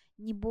вы.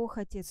 Не Бог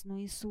Отец, но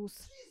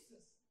Иисус.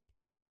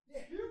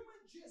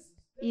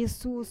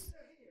 Иисус,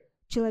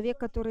 человек,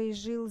 который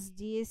жил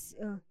здесь,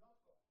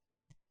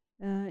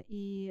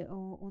 и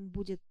Он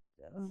будет...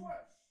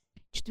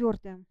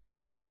 Четвертое.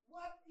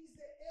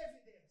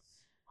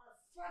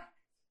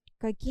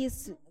 Какие,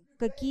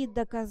 какие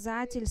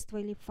доказательства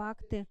или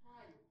факты,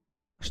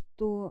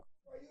 что,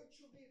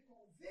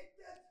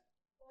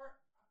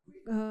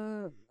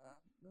 э,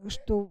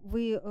 что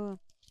вы,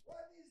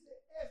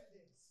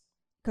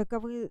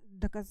 каковы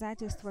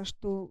доказательства, э,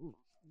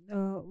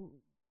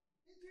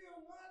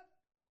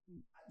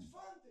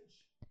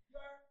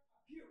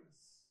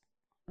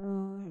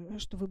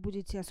 что вы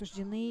будете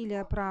осуждены или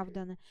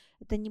оправданы.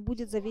 Это не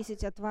будет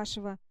зависеть от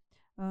вашей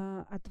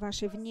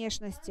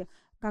внешности,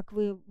 как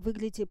вы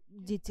выглядите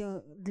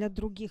для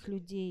других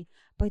людей.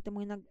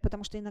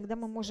 Потому что иногда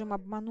мы можем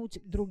обмануть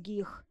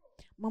других.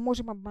 Мы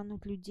можем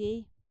обмануть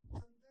людей.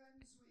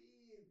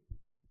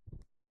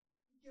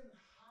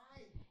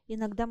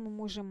 Иногда мы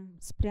можем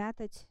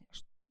спрятать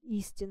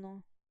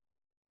истину.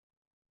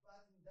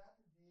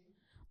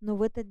 Но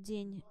в этот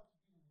день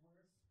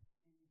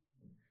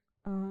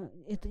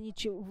это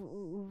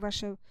ничего,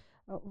 ваша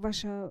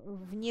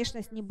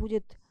внешность не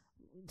будет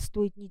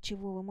стоить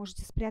ничего. Вы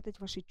можете спрятать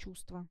ваши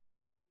чувства.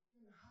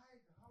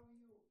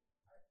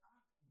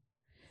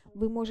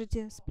 Вы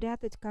можете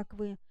спрятать, как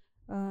вы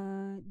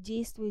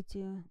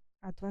действуете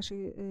от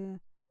вашей...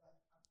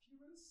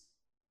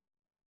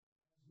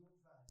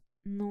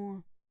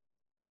 но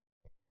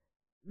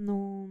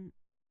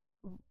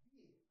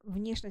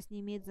внешность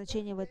не имеет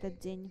значения в этот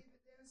день.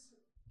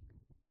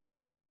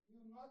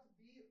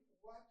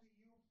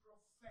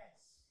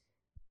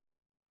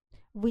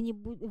 Вы не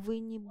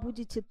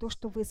будете то,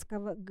 что вы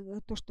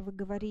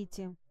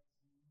говорите.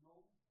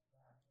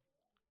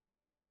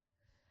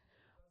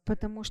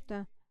 Потому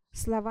что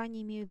слова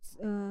не имеют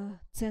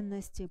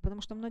ценности.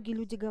 Потому что многие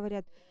люди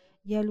говорят: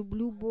 я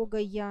люблю Бога,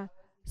 я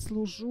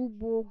служу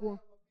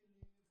Богу,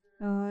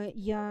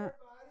 я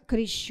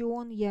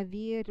крещен, я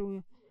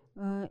верю.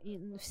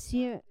 И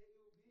все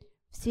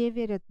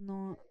верят,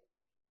 но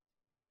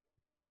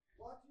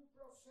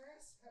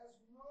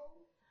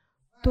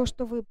то,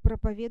 что вы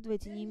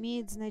проповедуете, не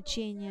имеет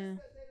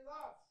значения.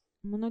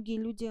 Многие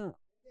люди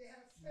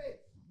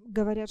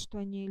говорят, что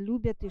они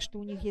любят и что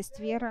у них есть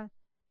вера.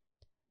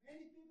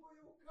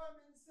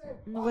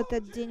 Но в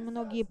этот день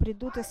многие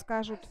придут и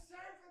скажут: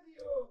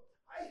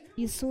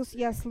 Иисус,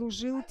 я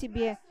служил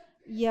Тебе,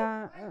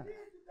 я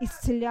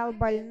исцелял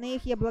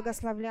больных, я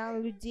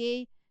благословлял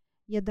людей,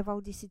 я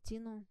давал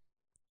десятину.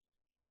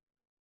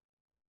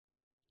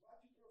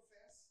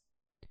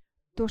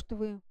 То, что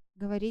вы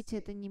говорите,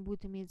 это не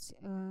будет иметь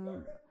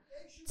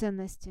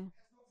ценности.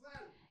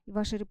 И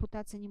ваша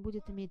репутация не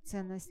будет иметь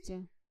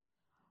ценности.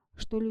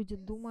 Что люди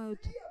думают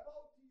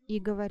и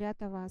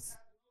говорят о вас,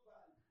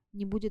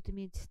 не будет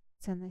иметь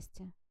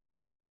ценности.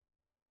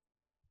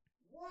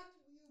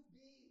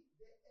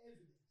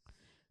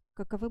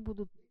 Каковы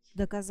будут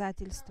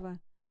доказательства,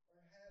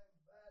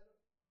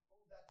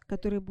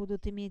 которые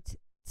будут иметь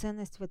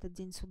ценность в этот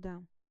день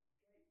суда?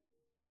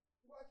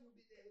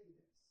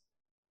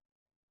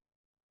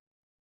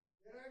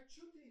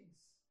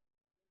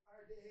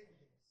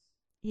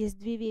 Есть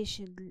две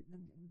вещи.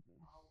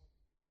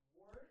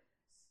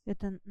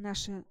 Это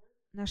наши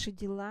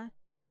дела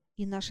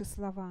и наши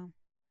слова.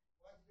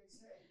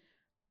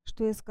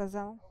 Что я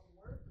сказал?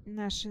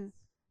 Наши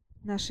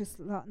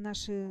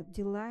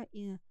дела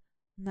и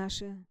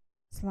наши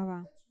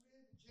слова.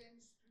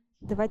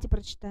 Давайте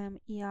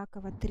прочитаем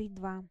Иакова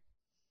 3:2.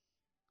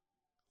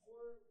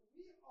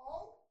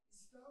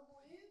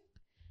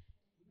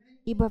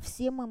 «Ибо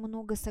все мы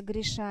много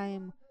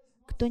согрешаем.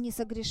 Кто не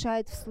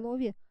согрешает в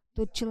слове,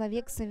 тот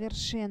человек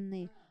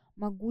совершенный,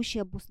 могущий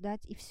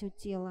обуздать и все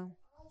тело».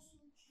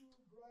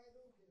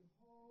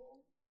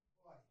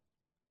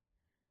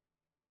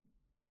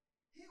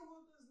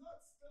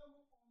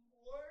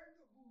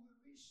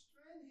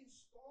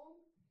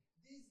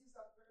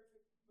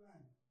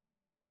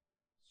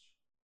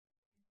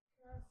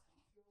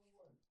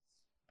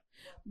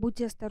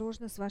 Будьте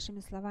осторожны с вашими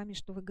словами,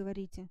 что вы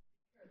говорите.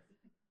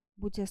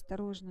 Будьте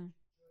осторожны,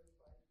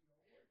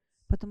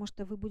 потому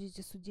что вы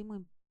будете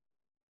судимы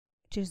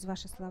через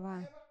ваши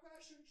слова.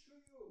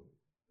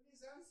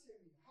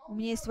 У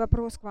меня есть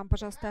вопрос к вам,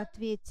 пожалуйста,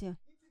 ответьте.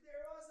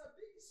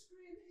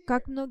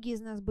 Как многие из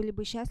нас были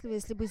бы счастливы,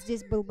 если бы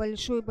здесь был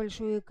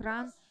большой-большой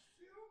экран,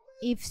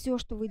 и все,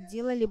 что вы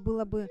делали,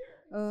 было бы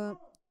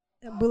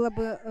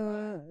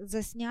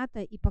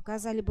заснято и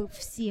показали бы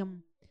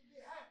всем.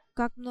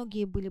 Как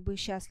многие были бы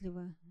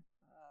счастливы,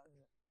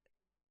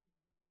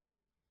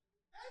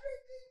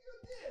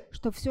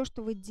 что все,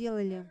 что вы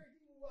делали,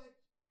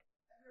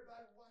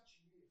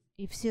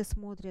 и все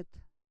смотрят,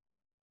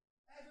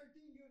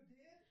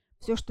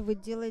 все, что вы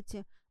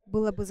делаете,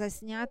 было бы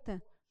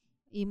заснято,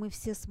 и мы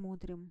все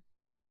смотрим.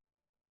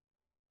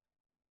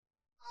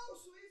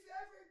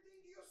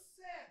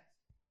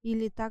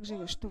 Или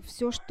также, что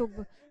все, что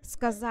вы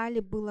сказали,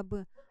 было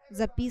бы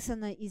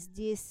записано и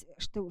здесь,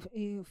 чтобы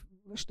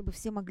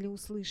все могли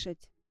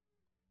услышать.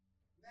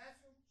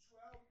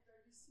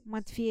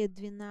 Матфея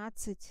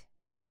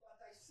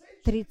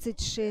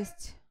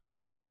 12:36.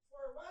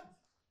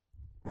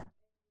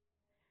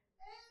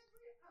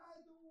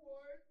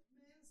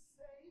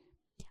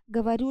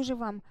 Говорю же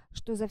вам,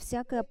 что за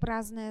всякое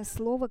праздное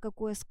слово,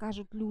 какое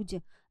скажут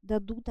люди,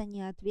 дадут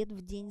они ответ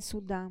в день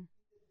суда.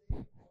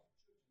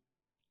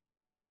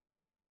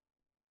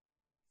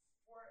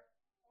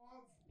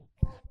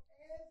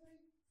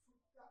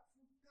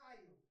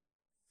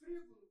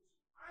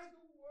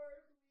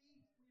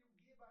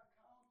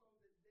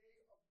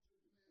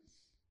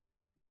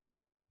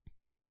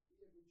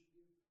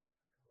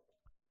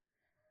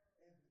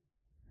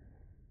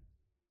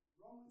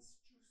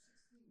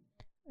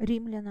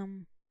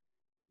 Римлянам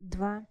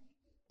 2,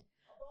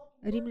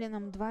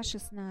 Римлянам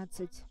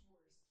 2:16.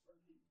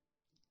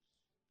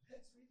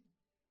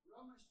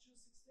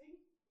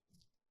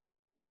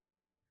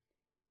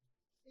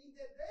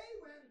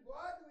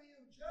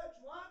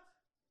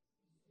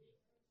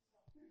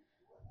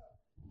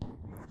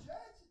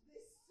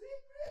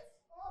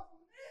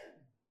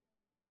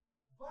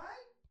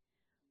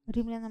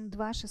 Римлянам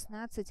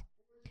 2:16.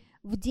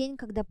 В день,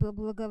 когда по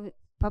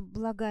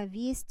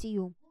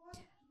благовестию,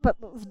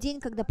 в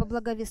день, когда по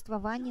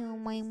благовествованию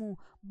моему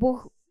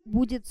Бог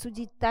будет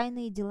судить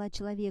тайные дела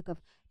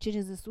человеков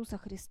через Иисуса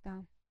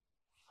Христа.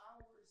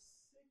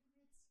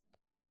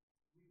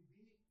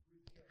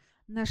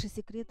 Наши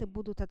секреты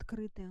будут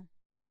открыты.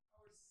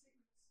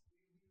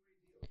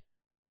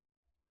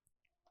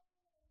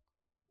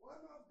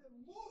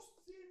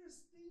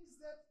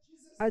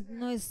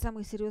 Одно из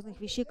самых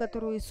серьезных вещей,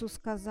 которую Иисус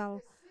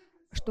сказал,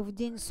 что в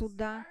день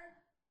суда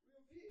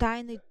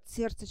тайны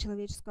сердца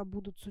человеческого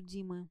будут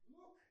судимы.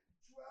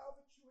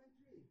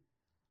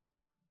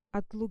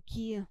 От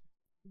Луки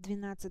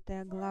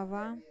 12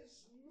 глава,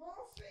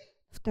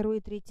 2 и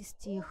 3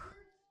 стих.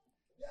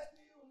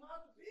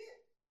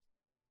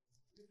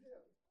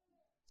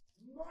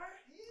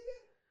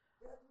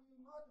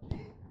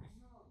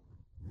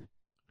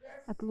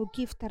 От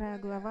Луки 2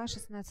 глава,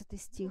 16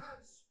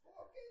 стих.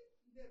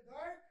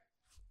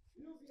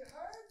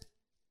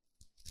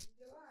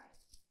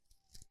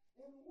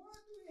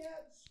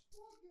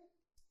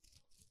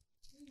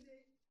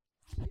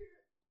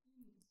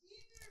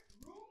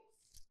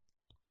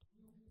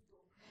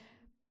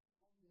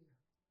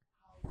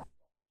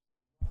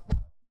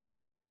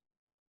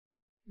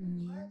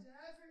 Нет.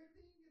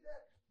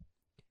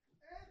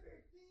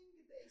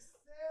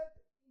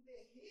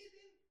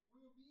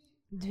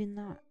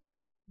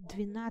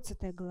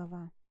 12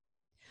 глава.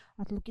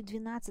 От Луки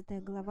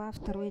 12 глава,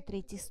 2 и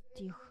 3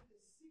 стих.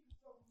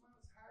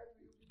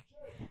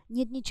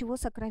 Нет ничего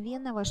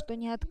сокровенного, что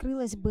не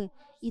открылось бы,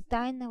 и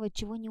тайного,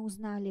 чего не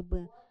узнали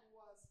бы.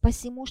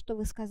 Посему, что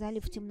вы сказали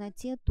в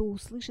темноте, то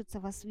услышится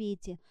во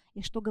свете,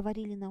 и что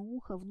говорили на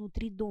ухо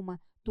внутри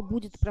дома, то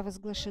будет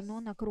провозглашено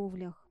на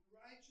кровлях.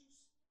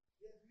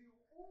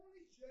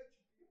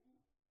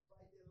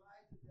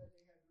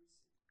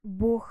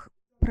 Бог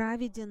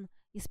праведен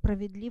и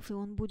справедлив, и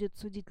Он будет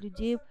судить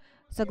людей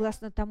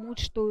согласно тому,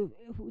 что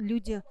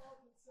люди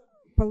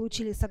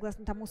получили,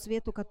 согласно тому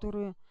свету,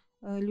 которую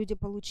люди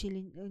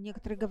получили.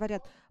 Некоторые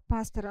говорят: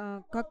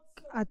 пастор,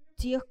 как от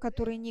тех,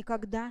 которые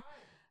никогда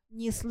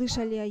не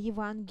слышали о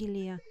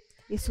Евангелии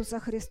Иисуса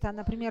Христа.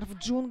 Например, в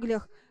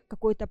джунглях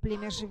какое-то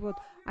племя живет.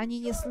 Они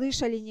не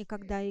слышали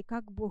никогда, и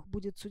как Бог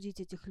будет судить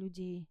этих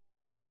людей?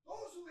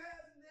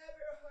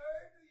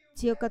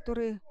 Те,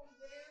 которые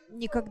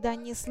никогда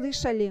не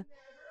слышали,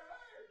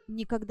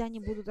 никогда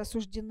не будут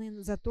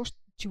осуждены за то,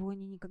 чего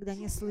они никогда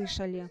не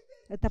слышали.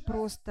 Это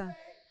просто,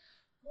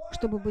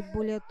 чтобы быть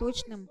более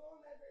точным,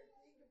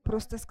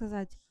 просто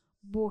сказать: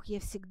 Бог, я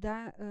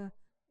всегда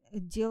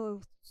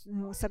делал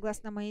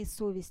согласно моей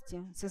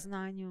совести,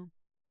 сознанию.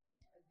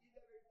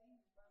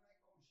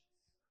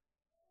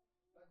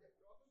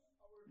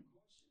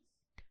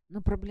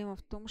 Но проблема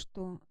в том,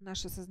 что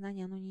наше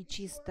сознание, оно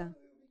нечисто.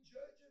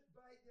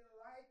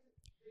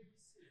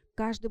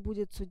 Каждый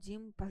будет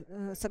судим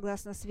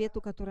согласно свету,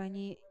 который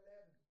они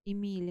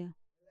имели.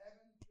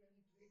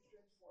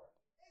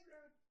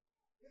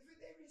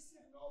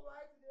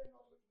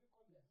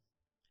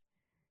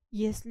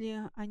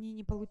 Если они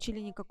не получили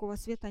никакого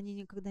света, они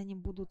никогда не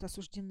будут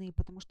осуждены,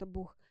 потому что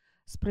Бог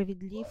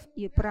справедлив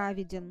и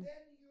праведен.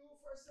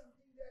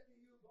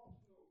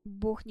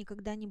 Бог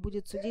никогда не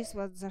будет судить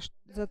вас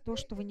за то,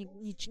 что вы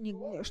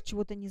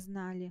чего-то не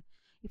знали.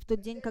 И в тот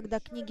день, когда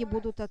книги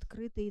будут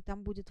открыты, и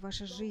там будет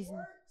ваша жизнь,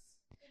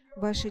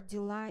 ваши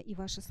дела и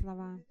ваши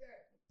слова,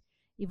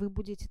 и вы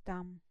будете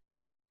там.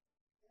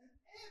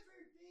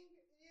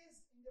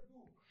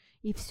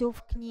 И все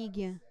в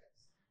книге.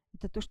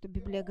 Это то, что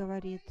Библия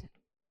говорит.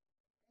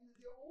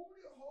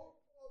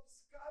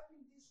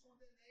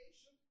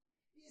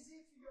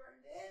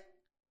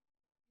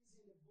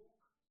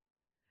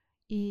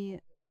 И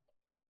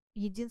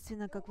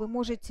единственное, как вы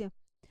можете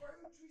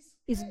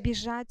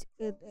избежать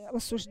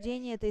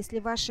осуждения, это если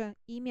ваше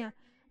имя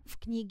в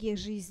книге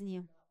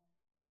жизни.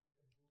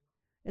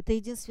 Это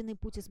единственный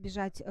путь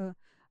избежать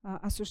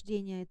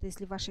осуждения. Это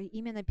если ваше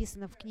имя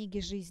написано в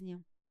книге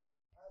жизни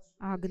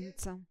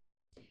Агнца.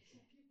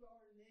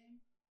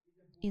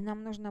 И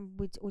нам нужно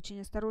быть очень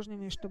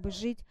осторожными, чтобы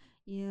жить,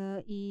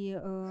 и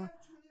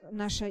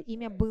наше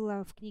имя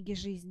было в книге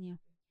жизни.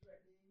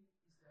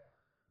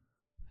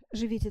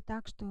 Живите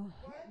так,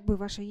 чтобы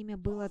ваше имя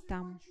было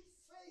там.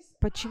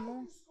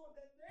 Почему?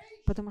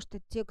 Потому что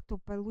те, кто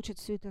получит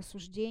все это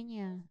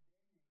осуждение,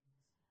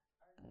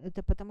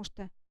 это потому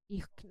что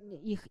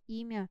их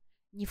имя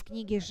не в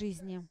книге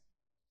жизни.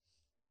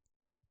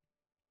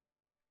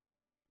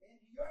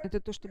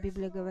 Это то, что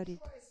Библия говорит.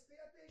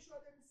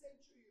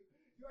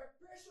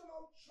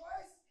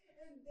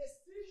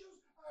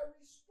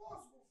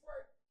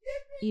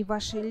 И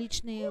ваш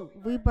личный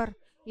выбор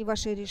и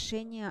ваши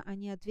решения,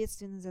 они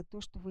ответственны за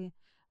то, что вы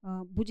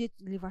будет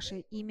ли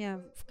ваше имя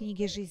в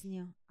книге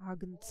жизни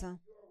Агнца.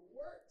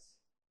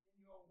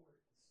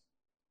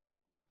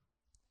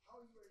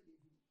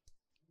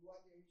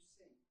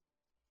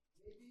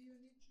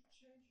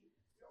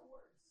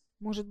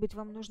 Может быть,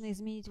 вам нужно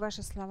изменить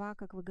ваши слова,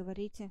 как вы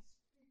говорите,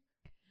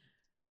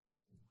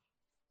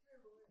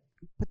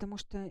 потому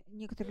что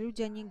некоторые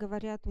люди, они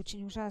говорят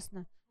очень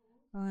ужасно.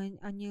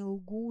 Они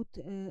лгут,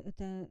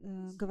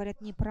 говорят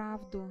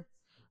неправду,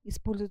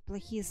 используют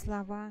плохие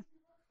слова.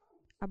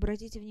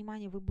 Обратите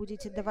внимание, вы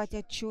будете давать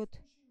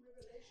отчет.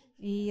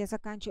 И я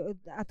заканчиваю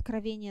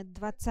Откровение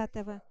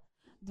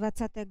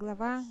 20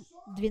 глава,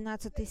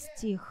 12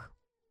 стих.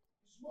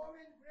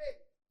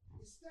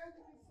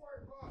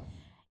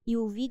 «И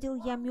увидел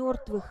я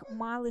мертвых,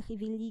 малых и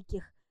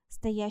великих,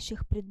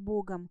 стоящих пред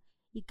Богом,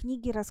 и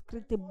книги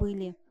раскрыты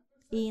были,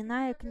 и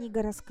иная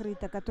книга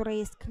раскрыта, которая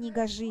есть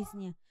книга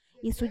жизни.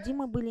 И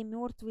судимы были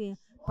мертвые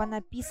по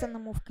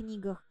написанному в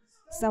книгах,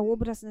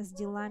 сообразно с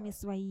делами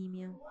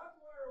своими».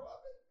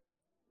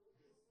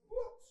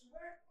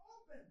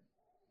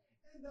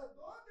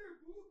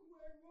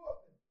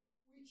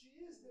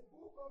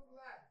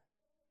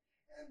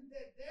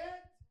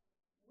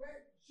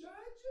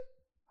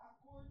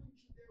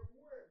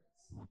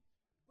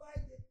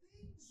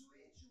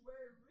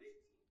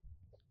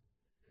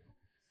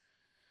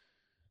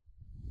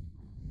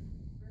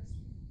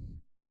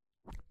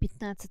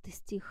 Пятнадцатый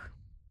стих.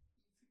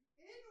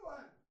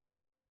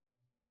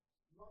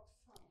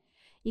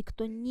 «И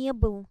кто не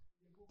был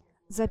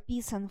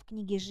записан в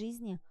книге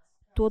жизни,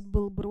 тот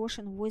был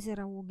брошен в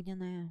озеро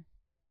огненное».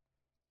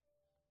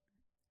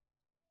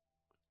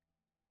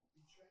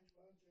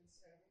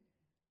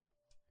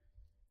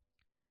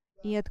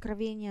 И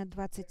Откровение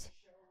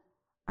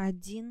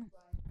 21,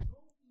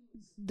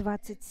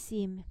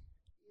 27.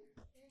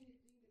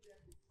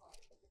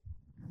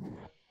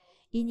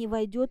 «И не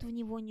войдет в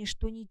него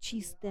ничто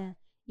нечистое,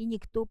 и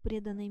никто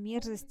преданный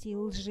мерзости и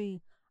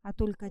лжи, а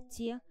только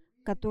те,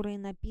 которые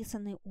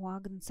написаны у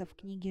Агнца в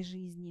книге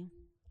жизни».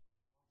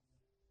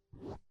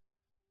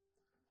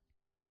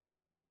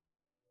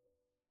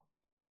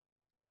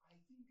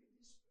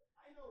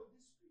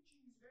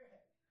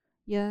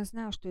 Я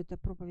знаю, что эта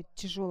проповедь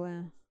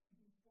тяжелая,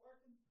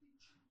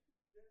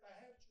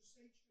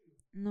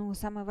 но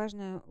самое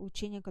важное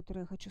учение,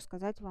 которое я хочу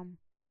сказать вам,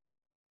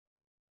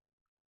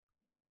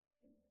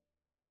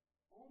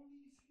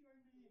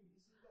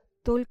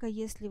 только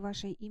если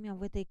ваше имя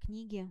в этой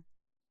книге,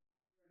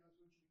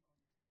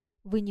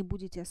 вы не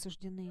будете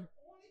осуждены.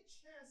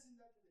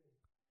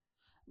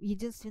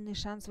 Единственный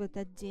шанс в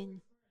этот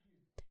день,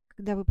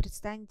 когда вы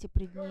предстанете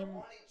пред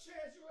Ним,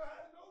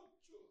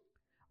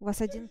 у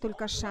вас один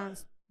только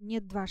шанс.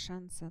 Нет два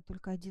шанса,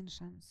 только один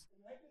шанс.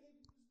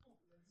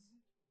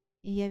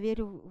 И я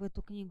верю в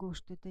эту книгу,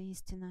 что это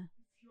истина.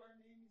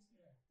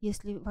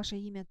 Если ваше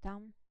имя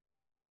там,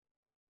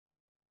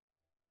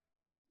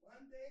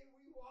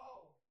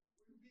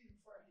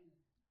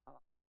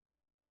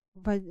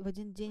 в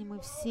один день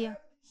мы все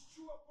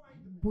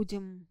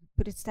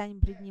предстанем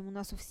пред Ним. У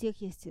нас у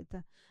всех есть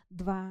это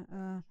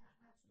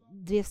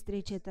две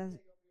встречи. Это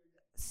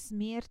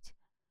смерть,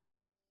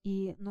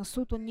 но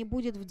суд, он не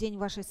будет в день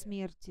вашей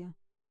смерти.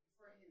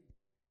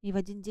 И в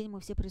один день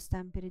мы все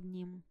предстанем перед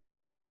Ним.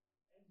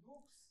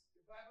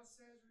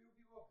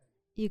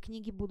 И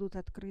книги будут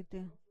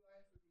открыты.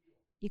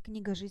 И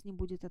книга жизни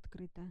будет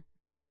открыта.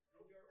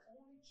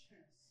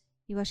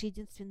 И ваш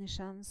единственный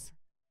шанс,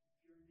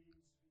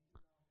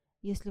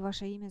 если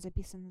ваше имя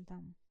записано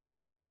там.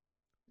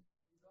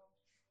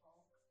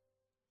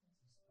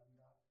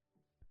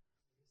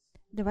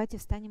 Давайте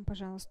встанем,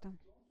 пожалуйста.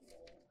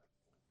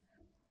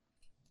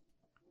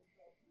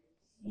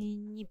 И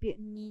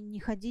не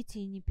ходите,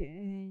 и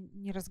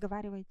не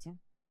разговаривайте.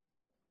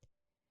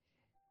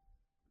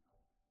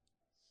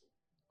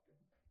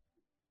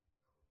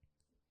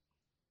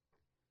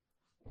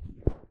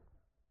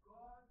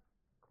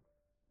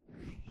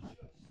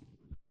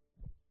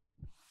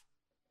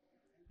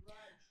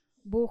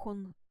 Бог,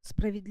 Он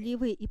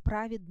справедливый и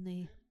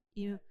праведный,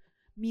 и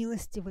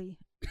милостивый.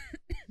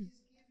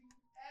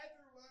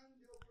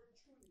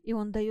 И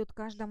Он дает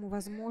каждому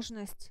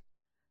возможность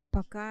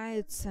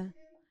покаяться,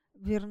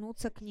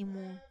 вернуться к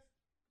Нему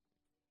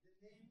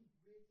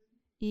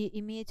и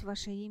иметь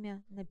ваше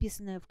имя,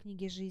 написанное в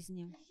книге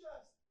жизни.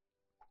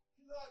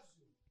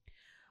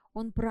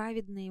 Он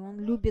праведный, Он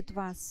любит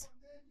вас.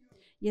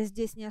 Я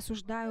здесь не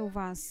осуждаю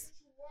вас,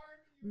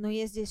 но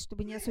я здесь,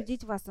 чтобы не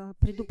осудить вас, а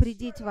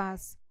предупредить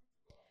вас.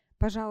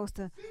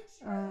 Пожалуйста,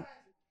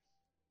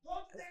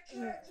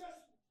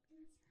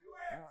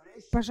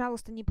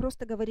 Пожалуйста, не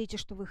просто говорите,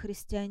 что вы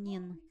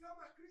христианин.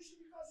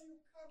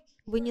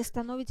 Вы не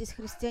становитесь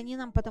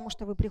христианином, потому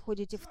что вы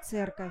приходите в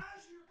церковь.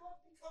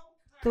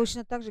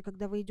 Точно так же,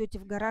 когда вы идете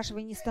в гараж,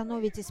 вы не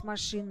становитесь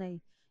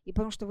машиной. И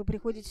потому что вы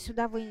приходите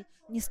сюда, вы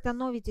не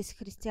становитесь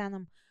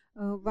христианом.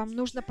 Вам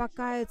нужно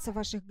покаяться в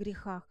ваших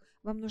грехах.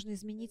 Вам нужно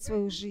изменить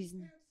свою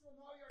жизнь.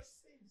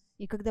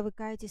 И когда вы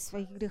каетесь в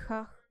своих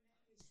грехах,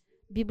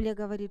 Библия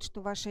говорит,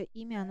 что ваше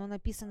имя, оно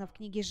написано в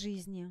книге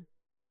жизни.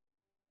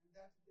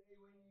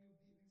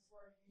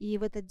 И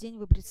в этот день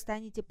вы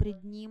предстанете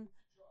пред Ним,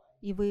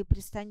 и вы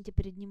предстанете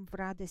перед Ним в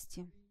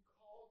радости.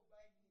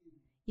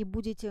 И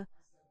будете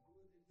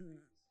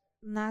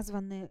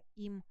названы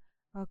им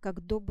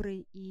как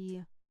добрый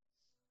и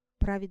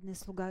праведный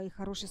слуга, и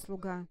хороший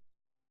слуга.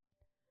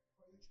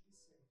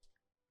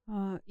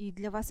 И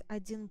для вас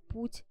один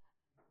путь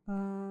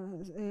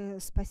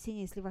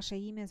спасения, если ваше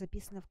имя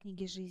записано в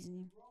книге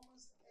жизни.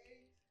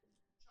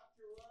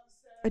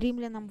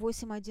 Римлянам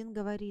 8:1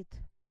 говорит: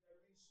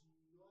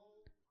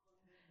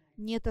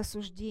 нет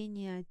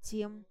осуждения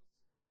тем,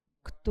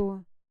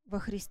 кто во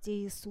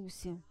Христе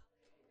Иисусе.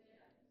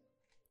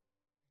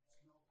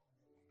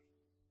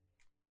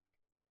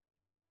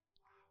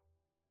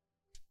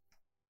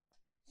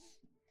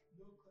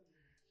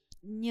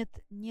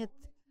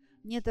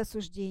 Нет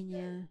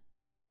осуждения.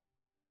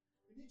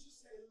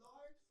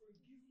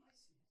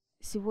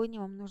 Сегодня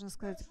вам нужно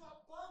сказать: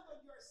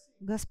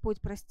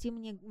 Господь, прости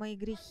мне мои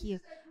грехи.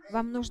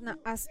 Вам нужно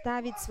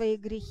оставить свои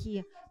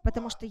грехи,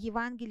 потому что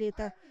Евангелие —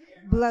 это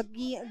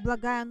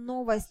благая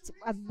новость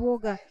от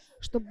Бога,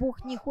 что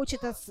Бог не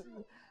хочет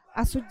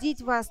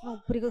осудить вас,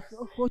 но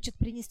хочет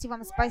принести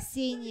вам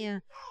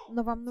спасение,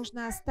 но вам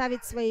нужно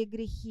оставить свои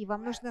грехи,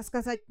 вам нужно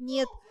сказать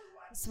 «нет»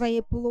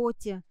 своей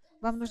плоти,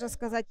 вам нужно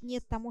сказать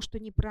 «нет» тому, что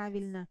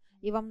неправильно,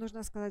 и вам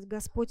нужно сказать: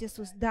 Господь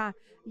Иисус, да,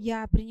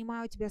 я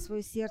принимаю Тебя в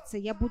свое сердце,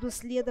 я буду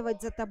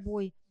следовать за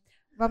Тобой.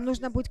 Вам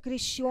нужно быть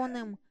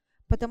крещенным,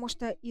 потому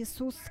что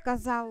Иисус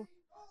сказал,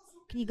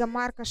 книга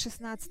Марка,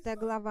 16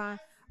 глава,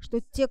 что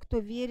те, кто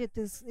верит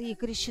и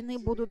крещены,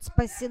 будут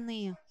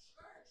спасены.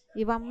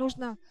 И вам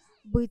нужно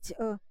быть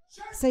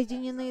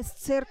соединены с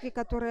церковью,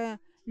 которая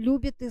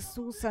любит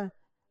Иисуса.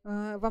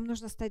 Вам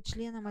нужно стать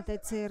членом этой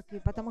церкви,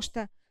 потому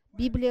что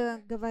Библия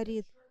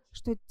говорит,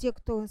 что те,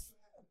 кто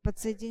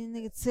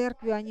подсоединены к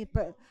церкви,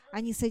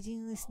 они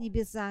соединены с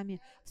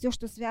небесами. Все,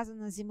 что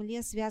связано на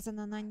земле,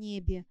 связано на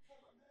небе.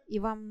 И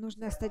вам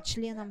нужно стать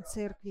членом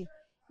церкви.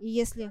 И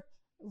если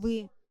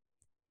вы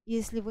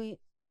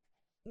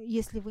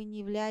не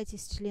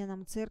являетесь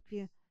членом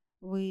церкви,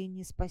 вы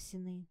не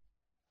спасены.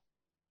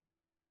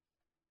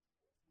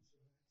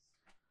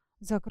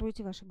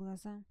 Закройте ваши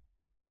глаза.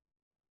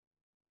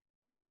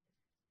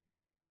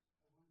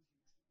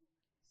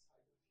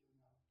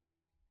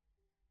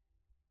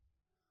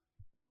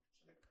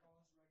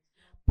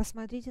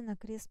 Посмотрите на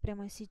крест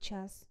прямо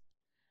сейчас.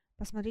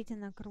 Посмотрите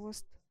на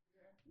крест,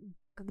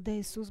 когда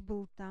Иисус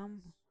был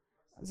там,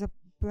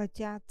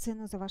 заплатя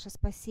цену за ваше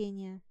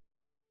спасение.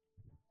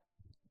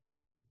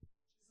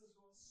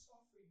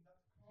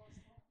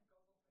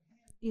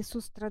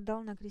 Иисус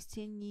страдал на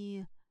кресте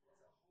не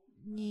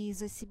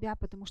из-за себя,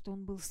 потому что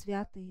Он был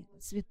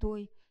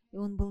святой, и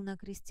Он был на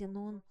кресте,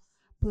 но Он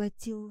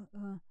платил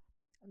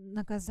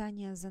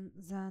наказание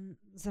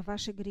за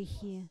ваши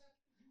грехи.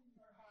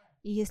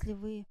 И если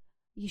вы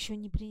еще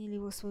не приняли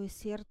Его в свое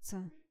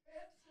сердце,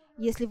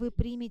 если вы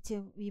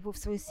примете Его в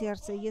свое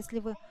сердце, если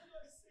вы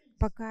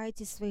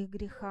покаетесь в своих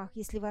грехах,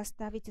 если вы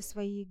оставите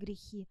свои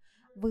грехи,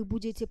 вы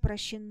будете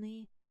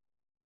прощены,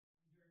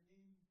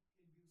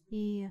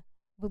 и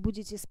вы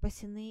будете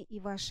спасены, и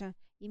ваше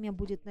имя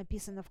будет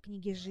написано в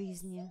книге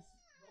жизни.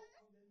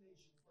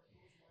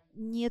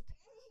 Нет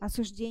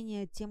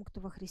осуждения тем, кто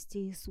во Христе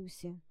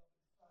Иисусе.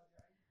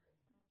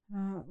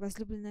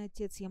 Возлюбленный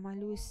Отец, я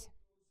молюсь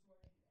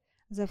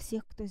за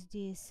всех, кто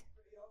здесь.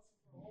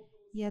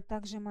 Я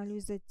также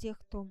молюсь за тех,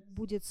 кто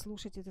будет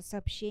слушать это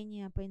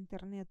сообщение по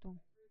интернету.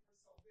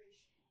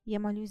 Я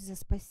молюсь за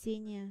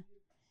спасение.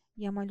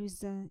 Я молюсь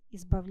за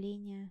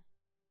избавление.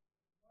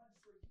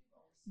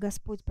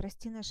 Господь,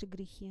 прости наши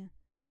грехи.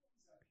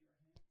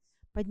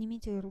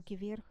 Поднимите руки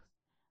вверх,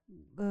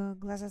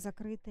 глаза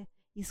закрыты,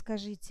 и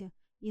скажите: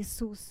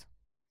 Иисус.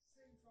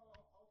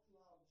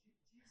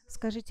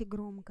 Скажите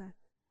громко: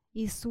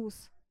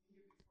 Иисус,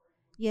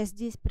 я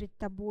здесь пред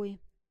Тобой.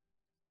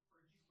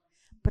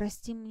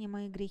 Прости мне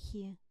мои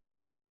грехи.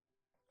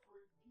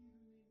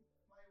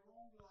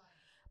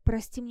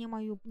 Прости мне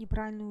мою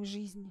неправильную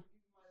жизнь.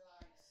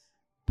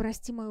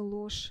 Прости мою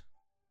ложь.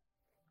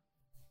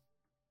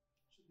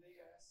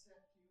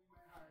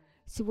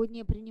 Сегодня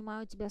я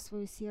принимаю Тебя в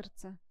свое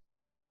сердце.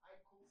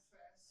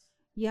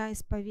 Я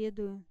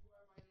исповедую,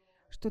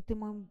 что Ты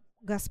мой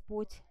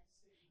Господь,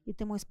 и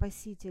Ты мой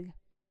Спаситель.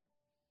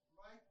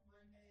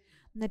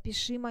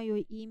 Напиши мое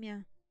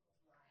имя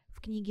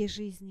в книге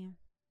жизни.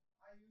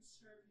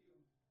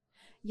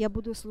 Я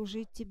буду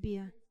служить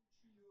Тебе.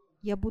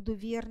 Я буду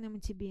верным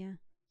Тебе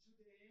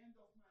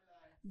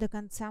до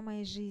конца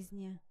моей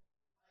жизни.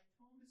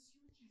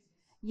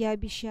 Я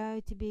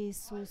обещаю Тебе,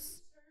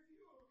 Иисус,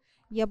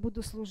 Я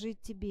буду служить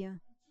Тебе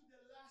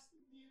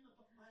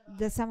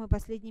до самой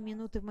последней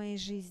минуты в моей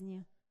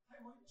жизни.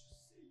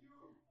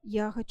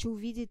 Я хочу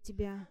увидеть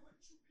Тебя.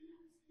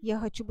 Я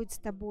хочу быть с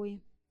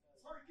Тобой.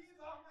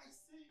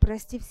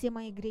 Прости все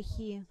мои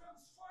грехи.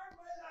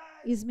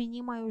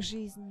 Измени мою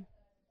жизнь.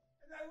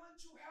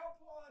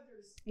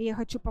 И я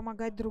хочу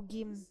помогать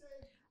другим,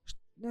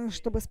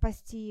 чтобы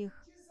спасти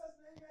их.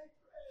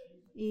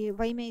 И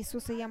во имя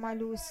Иисуса я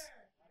молюсь.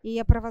 И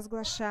я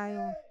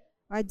провозглашаю: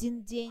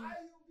 один день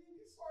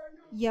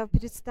я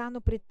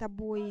предстану пред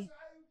Тобой,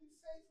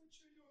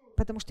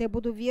 потому что я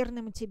буду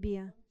верным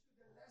Тебе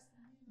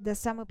до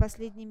самой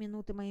последней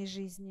минуты моей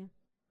жизни.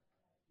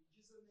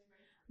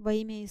 Во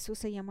имя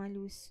Иисуса я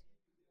молюсь.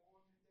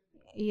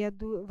 И я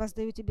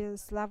воздаю Тебе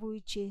славу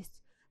и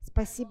честь.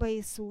 Спасибо,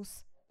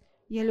 Иисус.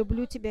 Я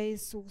люблю Тебя,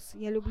 Иисус.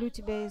 Я люблю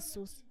Тебя,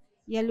 Иисус.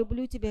 Я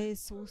люблю Тебя,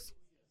 Иисус.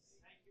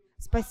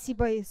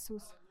 Спасибо,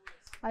 Иисус.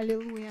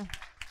 Аллилуйя.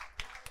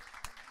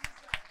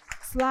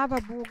 Слава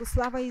Богу,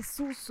 слава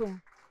Иисусу.